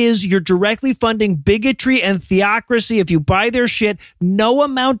delicious it is. You're directly funding bigotry and theocracy. If you buy their shit, no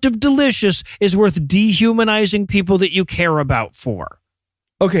amount of delicious is worth dehumanizing people that you care about for.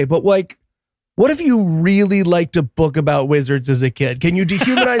 Okay, but like, what if you really liked a book about wizards as a kid? Can you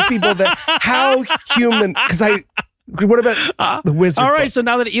dehumanize people that, how human, what about the wizard All right, book? so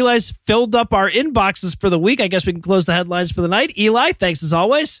now that Eli's filled up our inboxes for the week, I guess we can close the headlines for the night. Eli, thanks as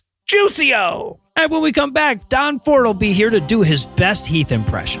always. Juicio! And when we come back, Don Ford will be here to do his best Heath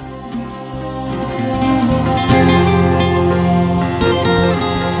impression.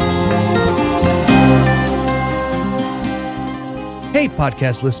 Hey,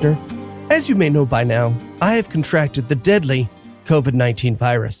 podcast listener. As you may know by now, I have contracted the deadly COVID-19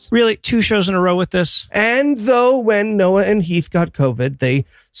 virus. Really? 2 shows in a row with this? And though when Noah and Heath got COVID, they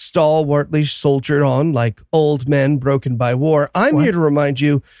stalwartly soldiered on like old men broken by war, I'm here to remind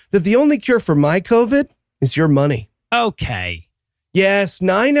you that the only cure for my COVID is your money. Okay. Yes,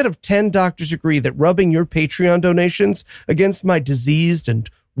 9 out of 10 doctors agree that rubbing your Patreon donations against my diseased and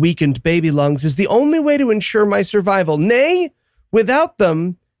weakened baby lungs is the only way to ensure my survival. Nay, without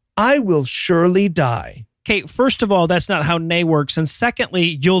them, I will surely die. Okay, first of all, that's not how Nay works. And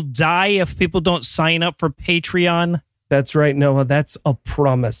secondly, you'll die if people don't sign up for Patreon. That's right, Noah. That's a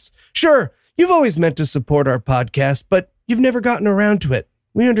promise. Sure, You've always meant to support our podcast, but you've never gotten around to it.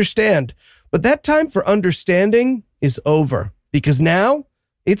 We understand. But that time for understanding is over, because now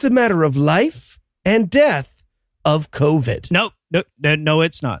it's a matter of life and death of COVID. No,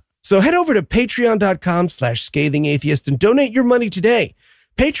 it's not. So head over to patreon.com/scathingatheist and donate your money today.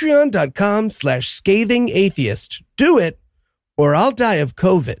 Patreon.com/scathingatheist. Do it, or I'll die of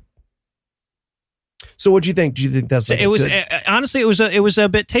COVID. So what do you think? Do you think that's like good? Honestly, it was a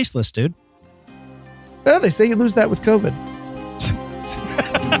bit tasteless, dude. Well, they say you lose that with COVID.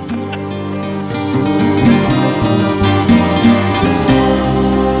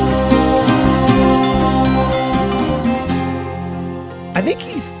 I think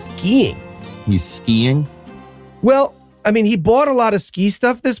he's skiing. He's skiing? Well, I mean, he bought a lot of ski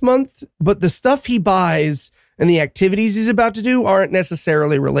stuff this month, but the stuff he buys and the activities he's about to do aren't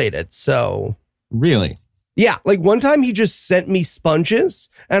necessarily related. So, really? Yeah, like one time he just sent me sponges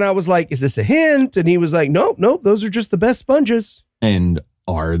and I was like, is this a hint? And he was like, nope, those are just the best sponges. And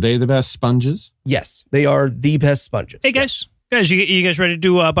are they the best sponges? Yes, they are the best sponges. Hey, guys, you guys ready to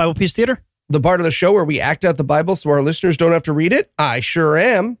do Bible Peace Theater? The part of the show where we act out the Bible so our listeners don't have to read it? I sure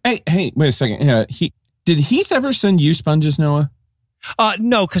am. Hey, wait a second. Did Heath ever send you sponges, Noah?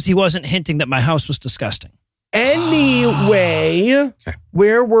 No, because he wasn't hinting that my house was disgusting. Anyway, Okay.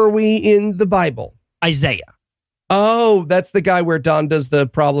 Where were we in the Bible? Isaiah. Oh, that's the guy where Don does the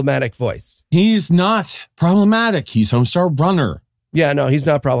problematic voice. He's not problematic. He's Homestar Runner. Yeah, no, he's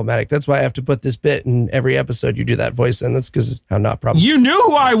not problematic. That's why I have to put this bit in every episode you do that voice, and that's because of how not problematic. You knew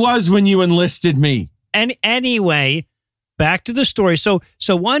who I was when you enlisted me. And anyway, back to the story. So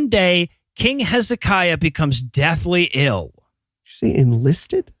one day, King Hezekiah becomes deathly ill. Did you say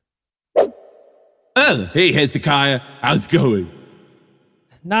enlisted? Oh, hey Hezekiah, how's it going?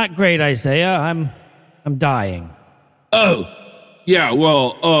 Not great, Isaiah. I'm dying. Oh, yeah,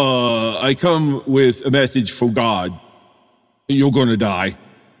 well, I come with a message from God. You're gonna die.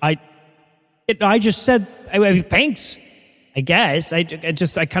 I just said, thanks, I guess. I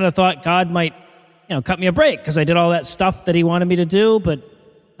kind of thought God might, cut me a break because I did all that stuff that he wanted me to do, but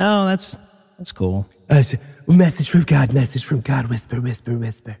no, that's cool. Message from God, whisper, whisper,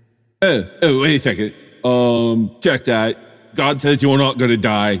 whisper. Oh, wait a second. Check that. God says you're not gonna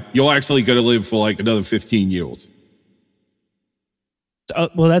die. You're actually gonna live for like another 15 years.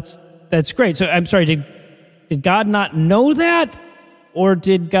 Well, that's great. So I'm sorry, did God not know that? Or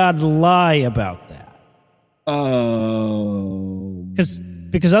did God lie about that?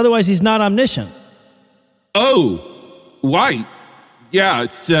 Because otherwise he's not omniscient. Oh, right. Yeah,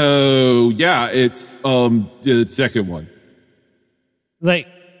 so, yeah, it's the second one. Like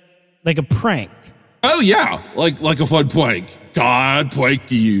a prank. Oh, yeah, like a fun prank. God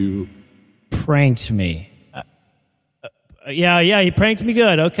pranked you. Pranked me. Yeah, he pranked me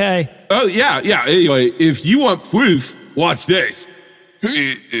good. Okay. Oh, yeah. Anyway, if you want proof, watch this.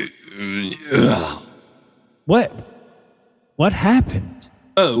 What happened?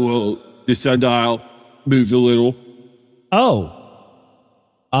 Oh, well, the sundial moved a little. Oh.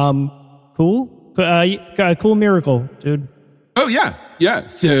 Cool. Cool miracle, dude. Oh, yeah.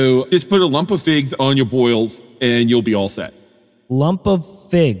 So just put a lump of figs on your boils and you'll be all set. Lump of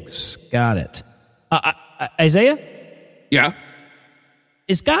figs. Got it. Isaiah? Yeah?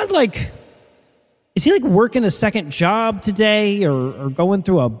 Is God is he working a second job today or going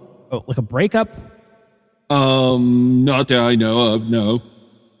through a breakup? Not that I know of, no.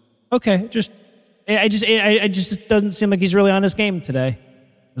 Okay, I just doesn't seem like he's really on his game today.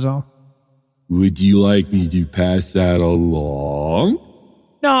 Is all. Would you like me to pass that along?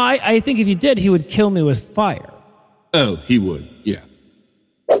 No, I think if you did, he would kill me with fire. Oh, he would, yeah.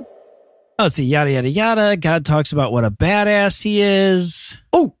 Let's see, yada, yada, yada. God talks about what a badass he is.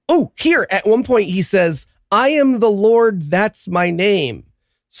 Oh, here, at one point he says, I am the Lord, that's my name.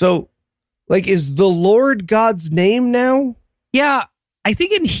 So, is the Lord God's name now? Yeah, I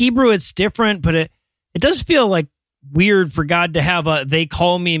think in Hebrew it's different, but it does feel weird for God to have a they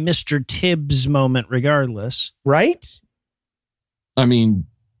call me Mr. Tibbs moment regardless. Right? I mean,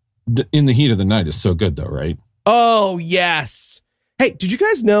 In the Heat of the Night is so good though, right? Oh, yes. Hey, did you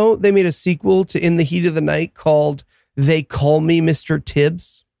guys know they made a sequel to In the Heat of the Night called They Call Me Mr.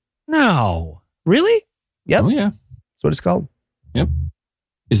 Tibbs? No. Really? Yep. Oh, yeah. That's what it's called. Yep.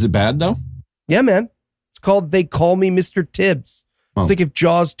 Is it bad, though? Yeah, man. It's called They Call Me Mr. Tibbs. Oh. It's like if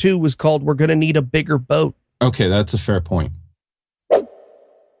Jaws 2 was called We're Gonna Need a Bigger Boat. Okay, that's a fair point.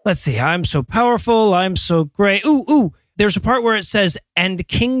 Let's see. I'm so powerful. I'm so great. Ooh. There's a part where it says, and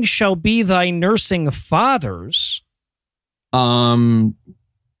kings shall be thy nursing fathers. Breastfeeding?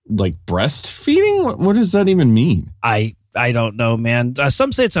 What does that even mean? I I don't know, man.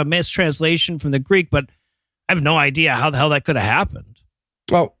 Some say it's a mistranslation from the Greek, but I have no idea how the hell that could have happened.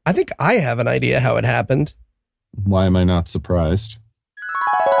 Well, I think I have an idea how it happened. Why am I not surprised?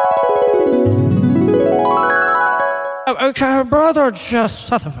 Brother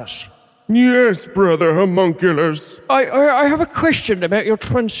Josephus. Yes, brother homunculus. I have a question about your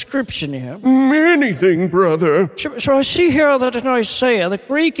transcription here. Anything, brother. So I see here that in Isaiah, the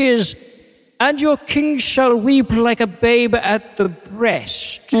Greek is, and your king shall weep like a babe at the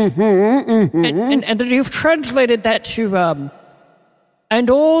breast. And you've translated that to, and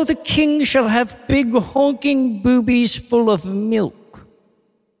all the king shall have big honking boobies full of milk.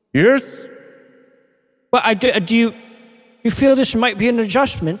 Yes. Well, do you feel this might be an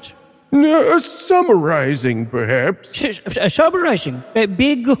adjustment? Summarizing, perhaps. Summarizing.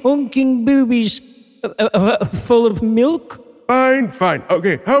 Big honking boobies full of milk? Fine.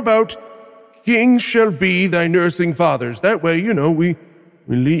 Okay, how about kings shall be thy nursing fathers? That way, we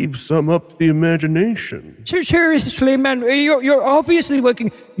leave some up to the imagination. Seriously, man, you're obviously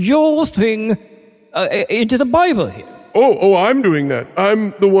working your thing into the Bible here. Oh, I'm doing that.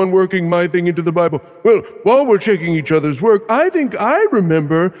 I'm the one working my thing into the Bible. Well, while we're checking each other's work, I think I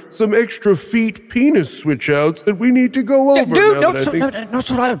remember some extra feet penis switch outs that we need to go over. Dude,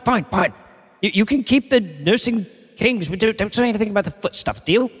 fine. You can keep the nursing kings. Don't say anything about the foot stuff,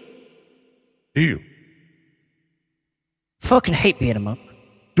 deal? Deal. Fucking hate being a monk.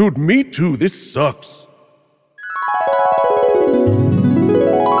 Dude, me too. This sucks.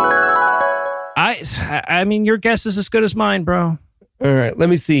 I mean, your guess is as good as mine, bro. All right, let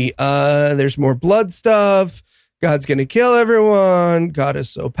me see. There's more blood stuff. God's going to kill everyone. God is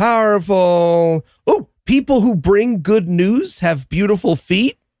so powerful. Oh, people who bring good news have beautiful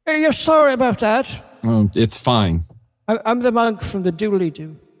feet. Hey, you're sorry about that. It's fine. I'm the monk from the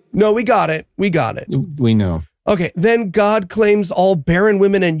doodly-doo. No, we got it. We know. Okay, then God claims all barren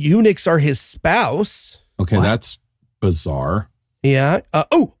women and eunuchs are his spouse. Okay, what? That's bizarre. Yeah.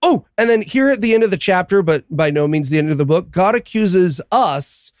 And then here at the end of the chapter, but by no means the end of the book, God accuses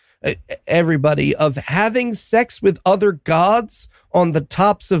us, everybody, of having sex with other gods on the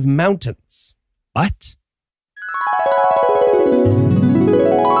tops of mountains. What?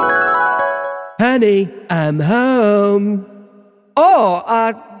 Honey, I'm home. Oh,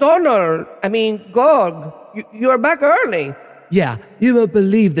 Gog, you're back early. Yeah, you won't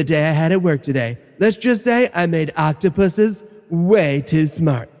believe the day I had at work today. Let's just say I made octopuses way too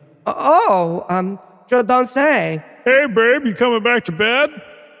smart. Don't say. Hey, babe, you coming back to bed?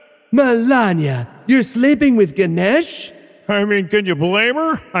 Melania, you're sleeping with Ganesh? I mean, can you blame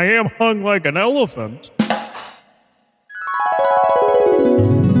her? I am hung like an elephant.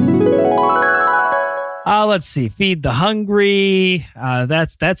 Let's see. Feed the hungry.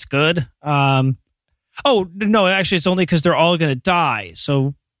 That's good. No, actually, it's only because they're all going to die.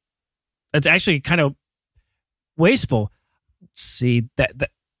 So that's actually kind of wasteful. Let's see.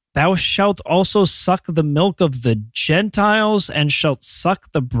 Thou shalt also suck the milk of the Gentiles and shalt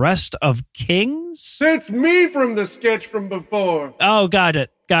suck the breast of kings. That's me from the sketch from before. Oh, got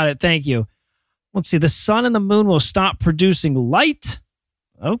it. Thank you. Let's see. The sun and the moon will stop producing light.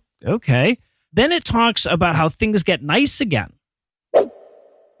 Oh, okay. Then it talks about how things get nice again.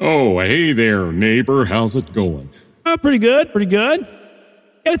 Oh, hey there, neighbor. How's it going? Pretty good.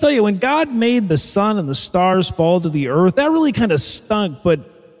 Gotta tell you, when God made the sun and the stars fall to the earth, that really kind of stunk, but,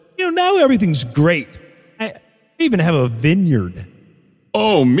 now everything's great. I even have a vineyard.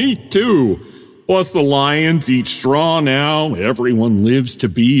 Oh, me too. Plus the lions eat straw now. Everyone lives to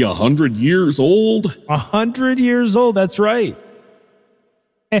be 100 years old. 100 years old, that's right.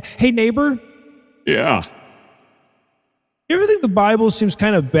 Hey, neighbor? Yeah. You ever think the Bible seems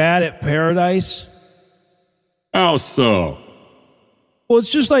kind of bad at paradise? How so? Well,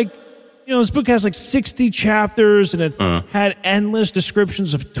 it's just like, this book has like 60 chapters and it had endless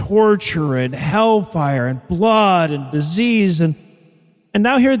descriptions of torture and hellfire and blood and disease. And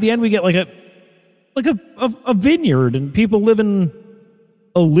now here at the end, we get like a vineyard and people living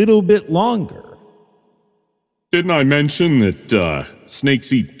a little bit longer. Didn't I mention that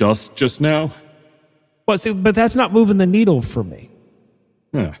snakes eat dust just now? Well, see, but that's not moving the needle for me.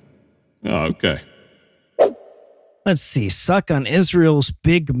 Yeah. Oh, okay. Let's see. Suck on Israel's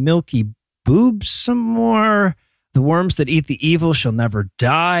big milky boobs some more. The worms that eat the evil shall never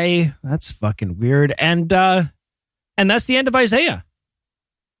die. That's fucking weird. And that's the end of Isaiah.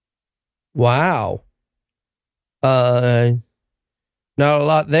 Wow. Not a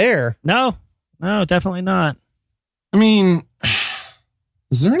lot there. No, definitely not. I mean,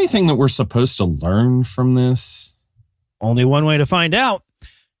 is there anything that we're supposed to learn from this? Only one way to find out.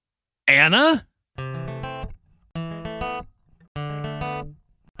 Anna?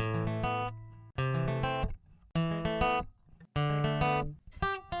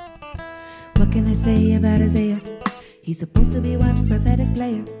 What can I say about Isaiah? He's supposed to be one prophetic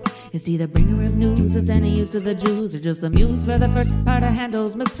player. Is he the bringer of news? Is any use to the Jews? Or just the muse for the first part of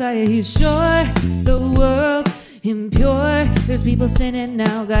Handel's Messiah? He's sure the world's impure. There's people sinning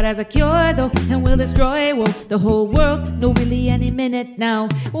now. God has a cure though, and will destroy, whoa, the whole world. No, really, any minute now.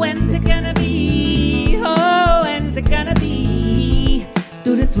 When's it gonna be? Oh, when's it gonna be?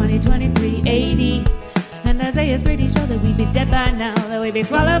 Dude, it's 2023 AD. And Isaiah's pretty sure that we'd be dead by now, that we'd be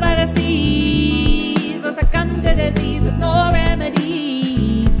swallowed by the seas, or succumb to disease with no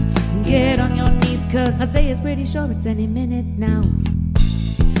remedies. Get on your knees, cause Isaiah's pretty sure it's any minute now.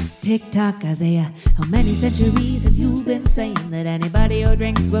 Tick-tock, Isaiah, how many centuries have you been saying that anybody who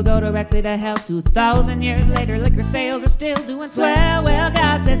drinks will go directly to hell? 2,000 years later, liquor sales are still doing swell. Well,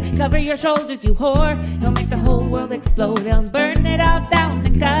 God says, cover your shoulders, you whore. He'll make the whole world explode. He'll burn it all down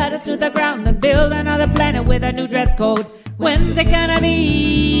and cut us to the ground and build another planet with a new dress code. When's it gonna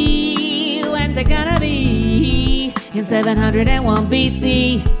be? When's it gonna be? In 701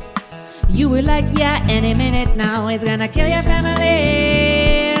 BC, you were like, yeah, any minute now. He's gonna kill your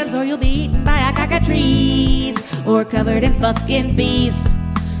families, or you'll be eaten by a cockatrice, or covered in fucking bees.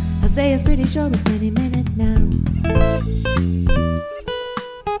 Isaiah's pretty sure it's any minute now.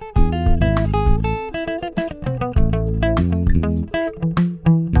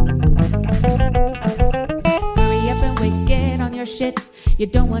 Hurry up and wait, get on your shit. You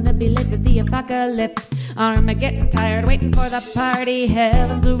don't wanna be late for the apocalypse. Armageddon tired, waiting for the party.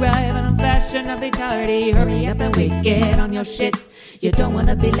 Heaven's arriving in fashionably tardy. Hurry up and wait, get on your shit. You don't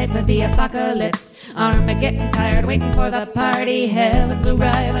wanna be late for the apocalypse. Armageddon tired, waiting for the party. Heaven's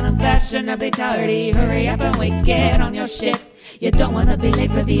arriving in fashionably tardy. Hurry up and wait, get on your shit. You don't wanna be late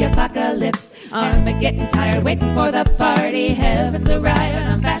for the apocalypse. Armageddon tired, waiting for the party. Heaven's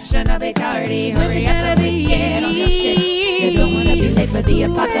arriving in fashionably tardy. Hurry up and wait, get on your shit. You don't wanna be late for the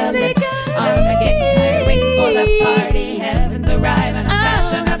apocalypse. Armageddon tired, waiting for the party. Heaven's arriving in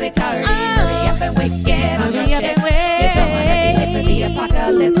fashionably tardy. Hurry up and wait, get on your shit. You don't wanna be late for the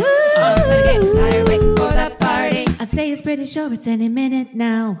apocalypse. Armageddon tired, waiting for the party. I say it's pretty sure it's any minute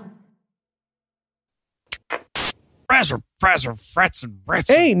now.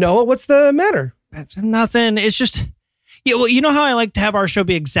 Hey, Noah, what's the matter? Nothing. It's just, yeah. Well, you know how I like to have our show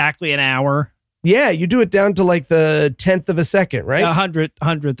be exactly an hour. Yeah, you do it down to like the 10th of a second, right?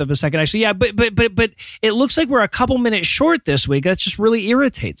 100th of a second, actually. Yeah, but it looks like we're a couple minutes short this week. That just really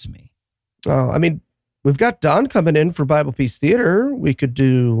irritates me. Oh, I mean, we've got Don coming in for Bible Peace Theater. We could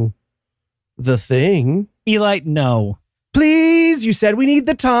do the thing. Eli, no. Please, you said we need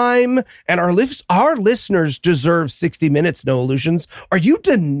the time, and our listeners deserve 60 minutes, no illusions. Are you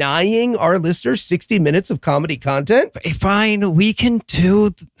denying our listeners 60 minutes of comedy content? Fine, we can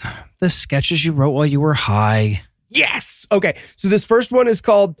do the sketches you wrote while you were high. Yes! Okay, so this first one is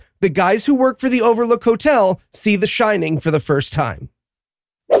called The Guys Who Work for the Overlook Hotel See the Shining for the First Time.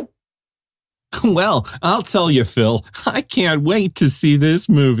 Well, I'll tell you, Phil, I can't wait to see this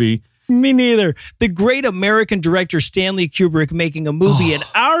movie. Me neither. The great American director Stanley Kubrick making a movie in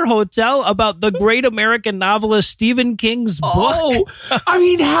our hotel about the great American novelist Stephen King's book. Oh, I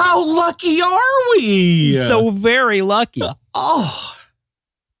mean, how lucky are we? So very lucky.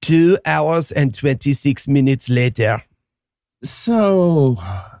 2 hours and 26 minutes later. So,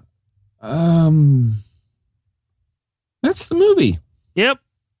 that's the movie. Yep.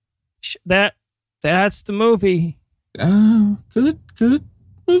 That's the movie. Good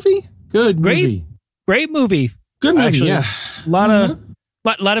movie. Great movie. Great movie. Good movie. Actually, yeah. A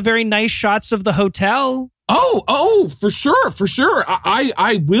lot of very nice shots of the hotel. Oh, for sure.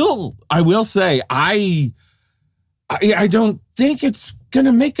 I will say I don't think it's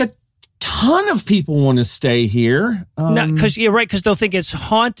gonna make a ton of people want to stay here. No, because you're right, because they'll think it's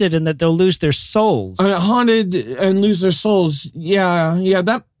haunted and that they'll lose their souls. Haunted and lose their souls. Yeah.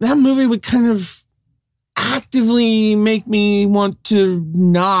 That movie would kind of actively make me want to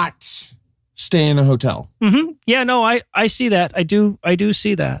not stay in a hotel. Mm-hmm. Yeah, no, I see that. I do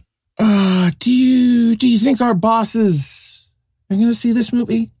see that. Do you think our bosses are going to see this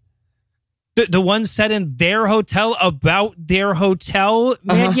movie? The one set in their hotel about their hotel?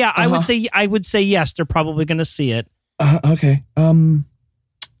 Man, yeah, I would say yes, they're probably going to see it. Okay. Are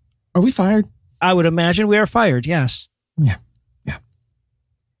we fired? I would imagine we are fired, yes. Yeah.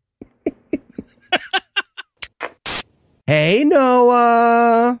 Hey,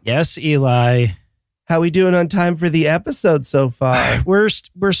 Noah. Yes, Eli. How we doing on time for the episode so far? We're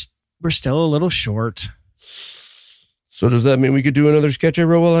still a little short. So does that mean we could do another sketch I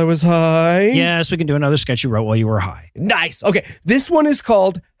wrote while I was high? Yes, we can do another sketch you wrote while you were high. Nice. Okay, this one is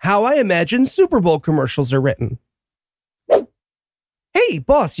called How I Imagine Super Bowl Commercials Are Written. Hey,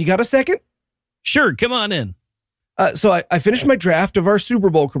 boss, you got a second? Sure, come on in. So I finished my draft of our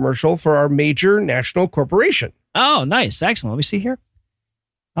Super Bowl commercial for our major national corporation. Oh, nice. Excellent. Let me see here.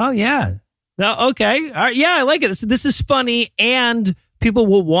 Oh, yeah. No, okay. All right. Yeah, I like it. This is funny, and people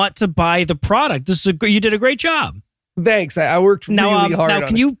will want to buy the product. You did a great job. Thanks. I worked really hard on it. Now,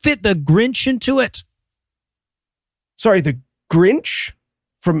 can you fit the Grinch into it? Sorry, the Grinch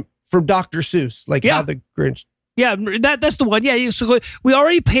from Dr. Seuss. Like how the Grinch... Yeah, that's the one. Yeah, so we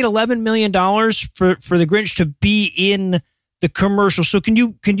already paid $11 million for the Grinch to be in the commercial. So can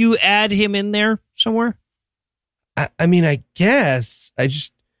you add him in there somewhere? I mean, I guess. I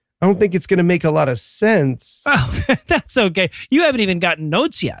don't think it's going to make a lot of sense. Oh, that's okay. You haven't even gotten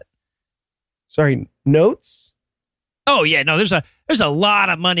notes yet. Sorry, notes? Oh yeah, no. There's a lot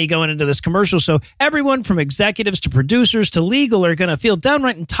of money going into this commercial, so everyone from executives to producers to legal are going to feel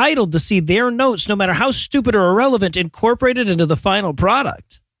downright entitled to see their notes, no matter how stupid or irrelevant, incorporated into the final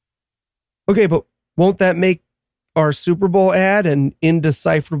product. Okay, but won't that make our Super Bowl ad an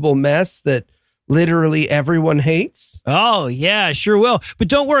indecipherable mess that literally everyone hates? Oh, yeah, sure will. But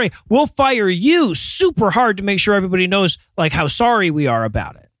don't worry, we'll fire you super hard to make sure everybody knows like how sorry we are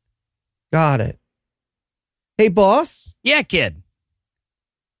about it. Got it. Hey, boss? Yeah, kid.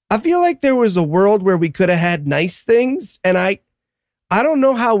 I feel like there was a world where we could have had nice things, and I don't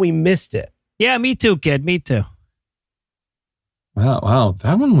know how we missed it. Yeah, me too, kid. Me too. Wow,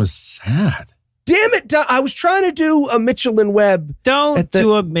 that one was sad. Damn it, I was trying to do a Mitchell and Webb. Don't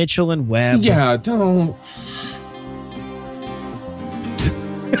do a Mitchell and Webb. Yeah, don't.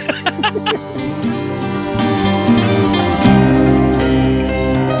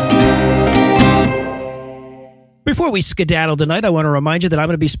 Before we skedaddle tonight, I want to remind you that I'm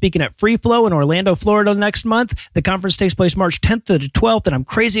going to be speaking at Free Flow in Orlando, Florida next month. The conference takes place March 10th to the 12th, and I'm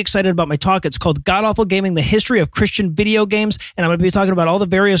crazy excited about my talk. It's called GodAwful Gaming, the History of Christian Video Games, and I'm going to be talking about all the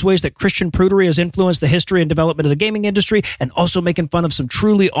various ways that Christian prudery has influenced the history and development of the gaming industry, and also making fun of some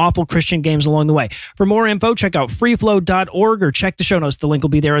truly awful Christian games along the way. For more info, check out freeflow.org or check the show notes. The link will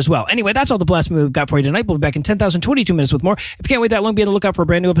be there as well. Anyway, that's all the blasphemy we've got for you tonight. We'll be back in 10,022 minutes with more. If you can't wait that long, be on the lookout for a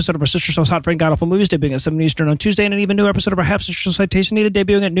brand new episode of our Sister Show's Hot Friend GodAwful Movies, debuting at 7 Eastern on Tuesday, and an even new episode of our Half Sister Citation Needed,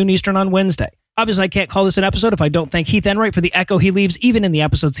 debuting at noon Eastern on Wednesday. Obviously, I can't call this an episode if I don't thank Heath Enright for the echo he leaves even in the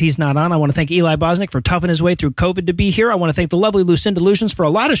episodes he's not on. I want to thank Eli Bosnick for toughing his way through COVID to be here. I want to thank the lovely Lucinda Lugeons for a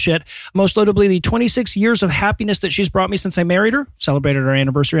lot of shit, most notably the 26 years of happiness that she's brought me since I married her. Celebrated our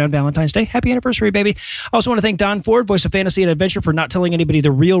anniversary on Valentine's Day. Happy anniversary, baby. I also want to thank Don Ford, voice of Fantasy and Adventure, for not telling anybody the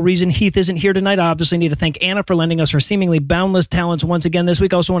real reason Heath isn't here tonight. I obviously need to thank Anna for lending us her seemingly boundless talents once again this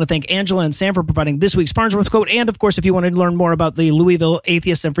week. I also want to thank Angela and Sam for providing this week's Farnsworth quote. And, of course, if you want to learn more about the Louisville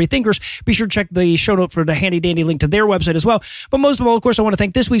Atheists and Free Thinkers, be sure to check the show note for the handy-dandy link to their website as well. But most of all, of course, I want to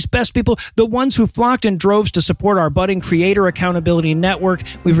thank this week's best people, the ones who flocked in droves to support our budding Creator Accountability Network.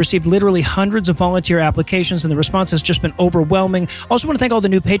 We've received literally hundreds of volunteer applications, and the response has just been overwhelming. Also want to thank all the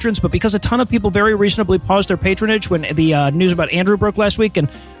new patrons, but because a ton of people very reasonably paused their patronage when the news about Andrew broke last week and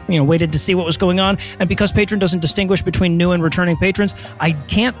waited to see what was going on, and because Patreon doesn't distinguish between new and returning patrons, I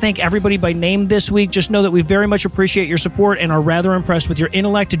can't thank everybody by name this week. Just know that we very much appreciate your support and are rather impressed with your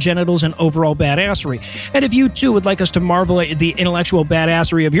intellect, genitals, and overall badassery. And if you too would like us to marvel at the intellectual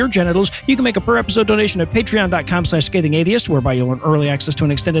badassery of your genitals, you can make a per episode donation at patreon.com/ScathingAtheist, whereby you'll earn early access to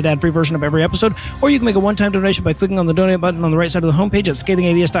an extended ad-free version of every episode, or you can make a one-time donation by clicking on the donate button on the right side of the homepage at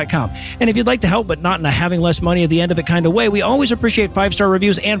ScathingAtheist.com. And if you'd like to help, but not in a having less money at the end of it kind of way, we always appreciate 5-star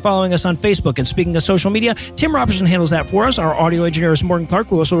reviews and following us on Facebook. And speaking of social media, Tim Robertson handles that for us. Our audio engineer is Morgan Clark,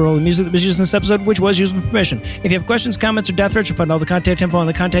 who also wrote the music that was used in this episode, which was used with permission. If you have questions, comments, or death threats, you'll find all the contact info on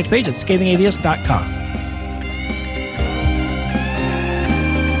the contact page at ScathingAtheist.com.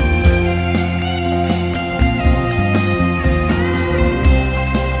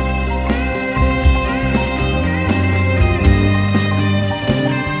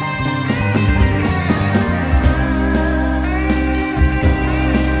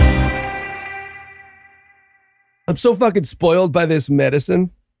 I'm so fucking spoiled by this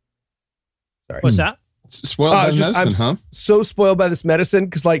medicine. Sorry. What's that? Spoiled by medicine, I'm so spoiled by this medicine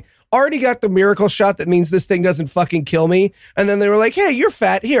because, already got the miracle shot that means this thing doesn't fucking kill me. And then they were like, hey, you're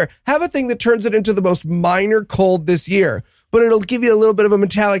fat. Here, have a thing that turns it into the most minor cold this year. But it'll give you a little bit of a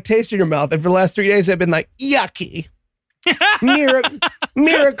metallic taste in your mouth. And for the last 3 days, I've been like, yucky.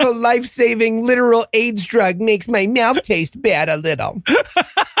 Miracle life-saving literal AIDS drug makes my mouth taste bad a little.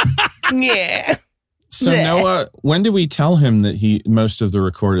 Yeah. So Noah, when did we tell him that most of the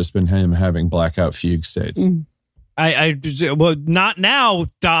record has been him having blackout fugue states? Well, not now,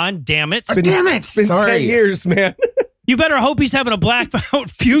 Don. Damn it! Damn it! It's been 10 years, man. You better hope he's having a blackout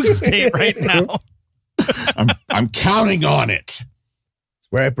fugue state right now. I'm counting on it.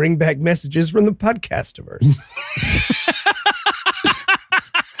 where I bring back messages from the podcastiverse.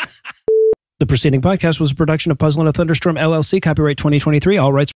 The preceding podcast was a production of Puzzle in a Thunderstorm, LLC, copyright 2023, all rights